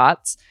with her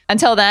thoughts.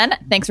 Until then,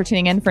 thanks for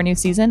tuning in for a new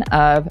season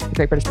of The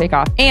Great British Bake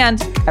Off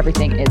and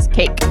Everything is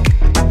Cake.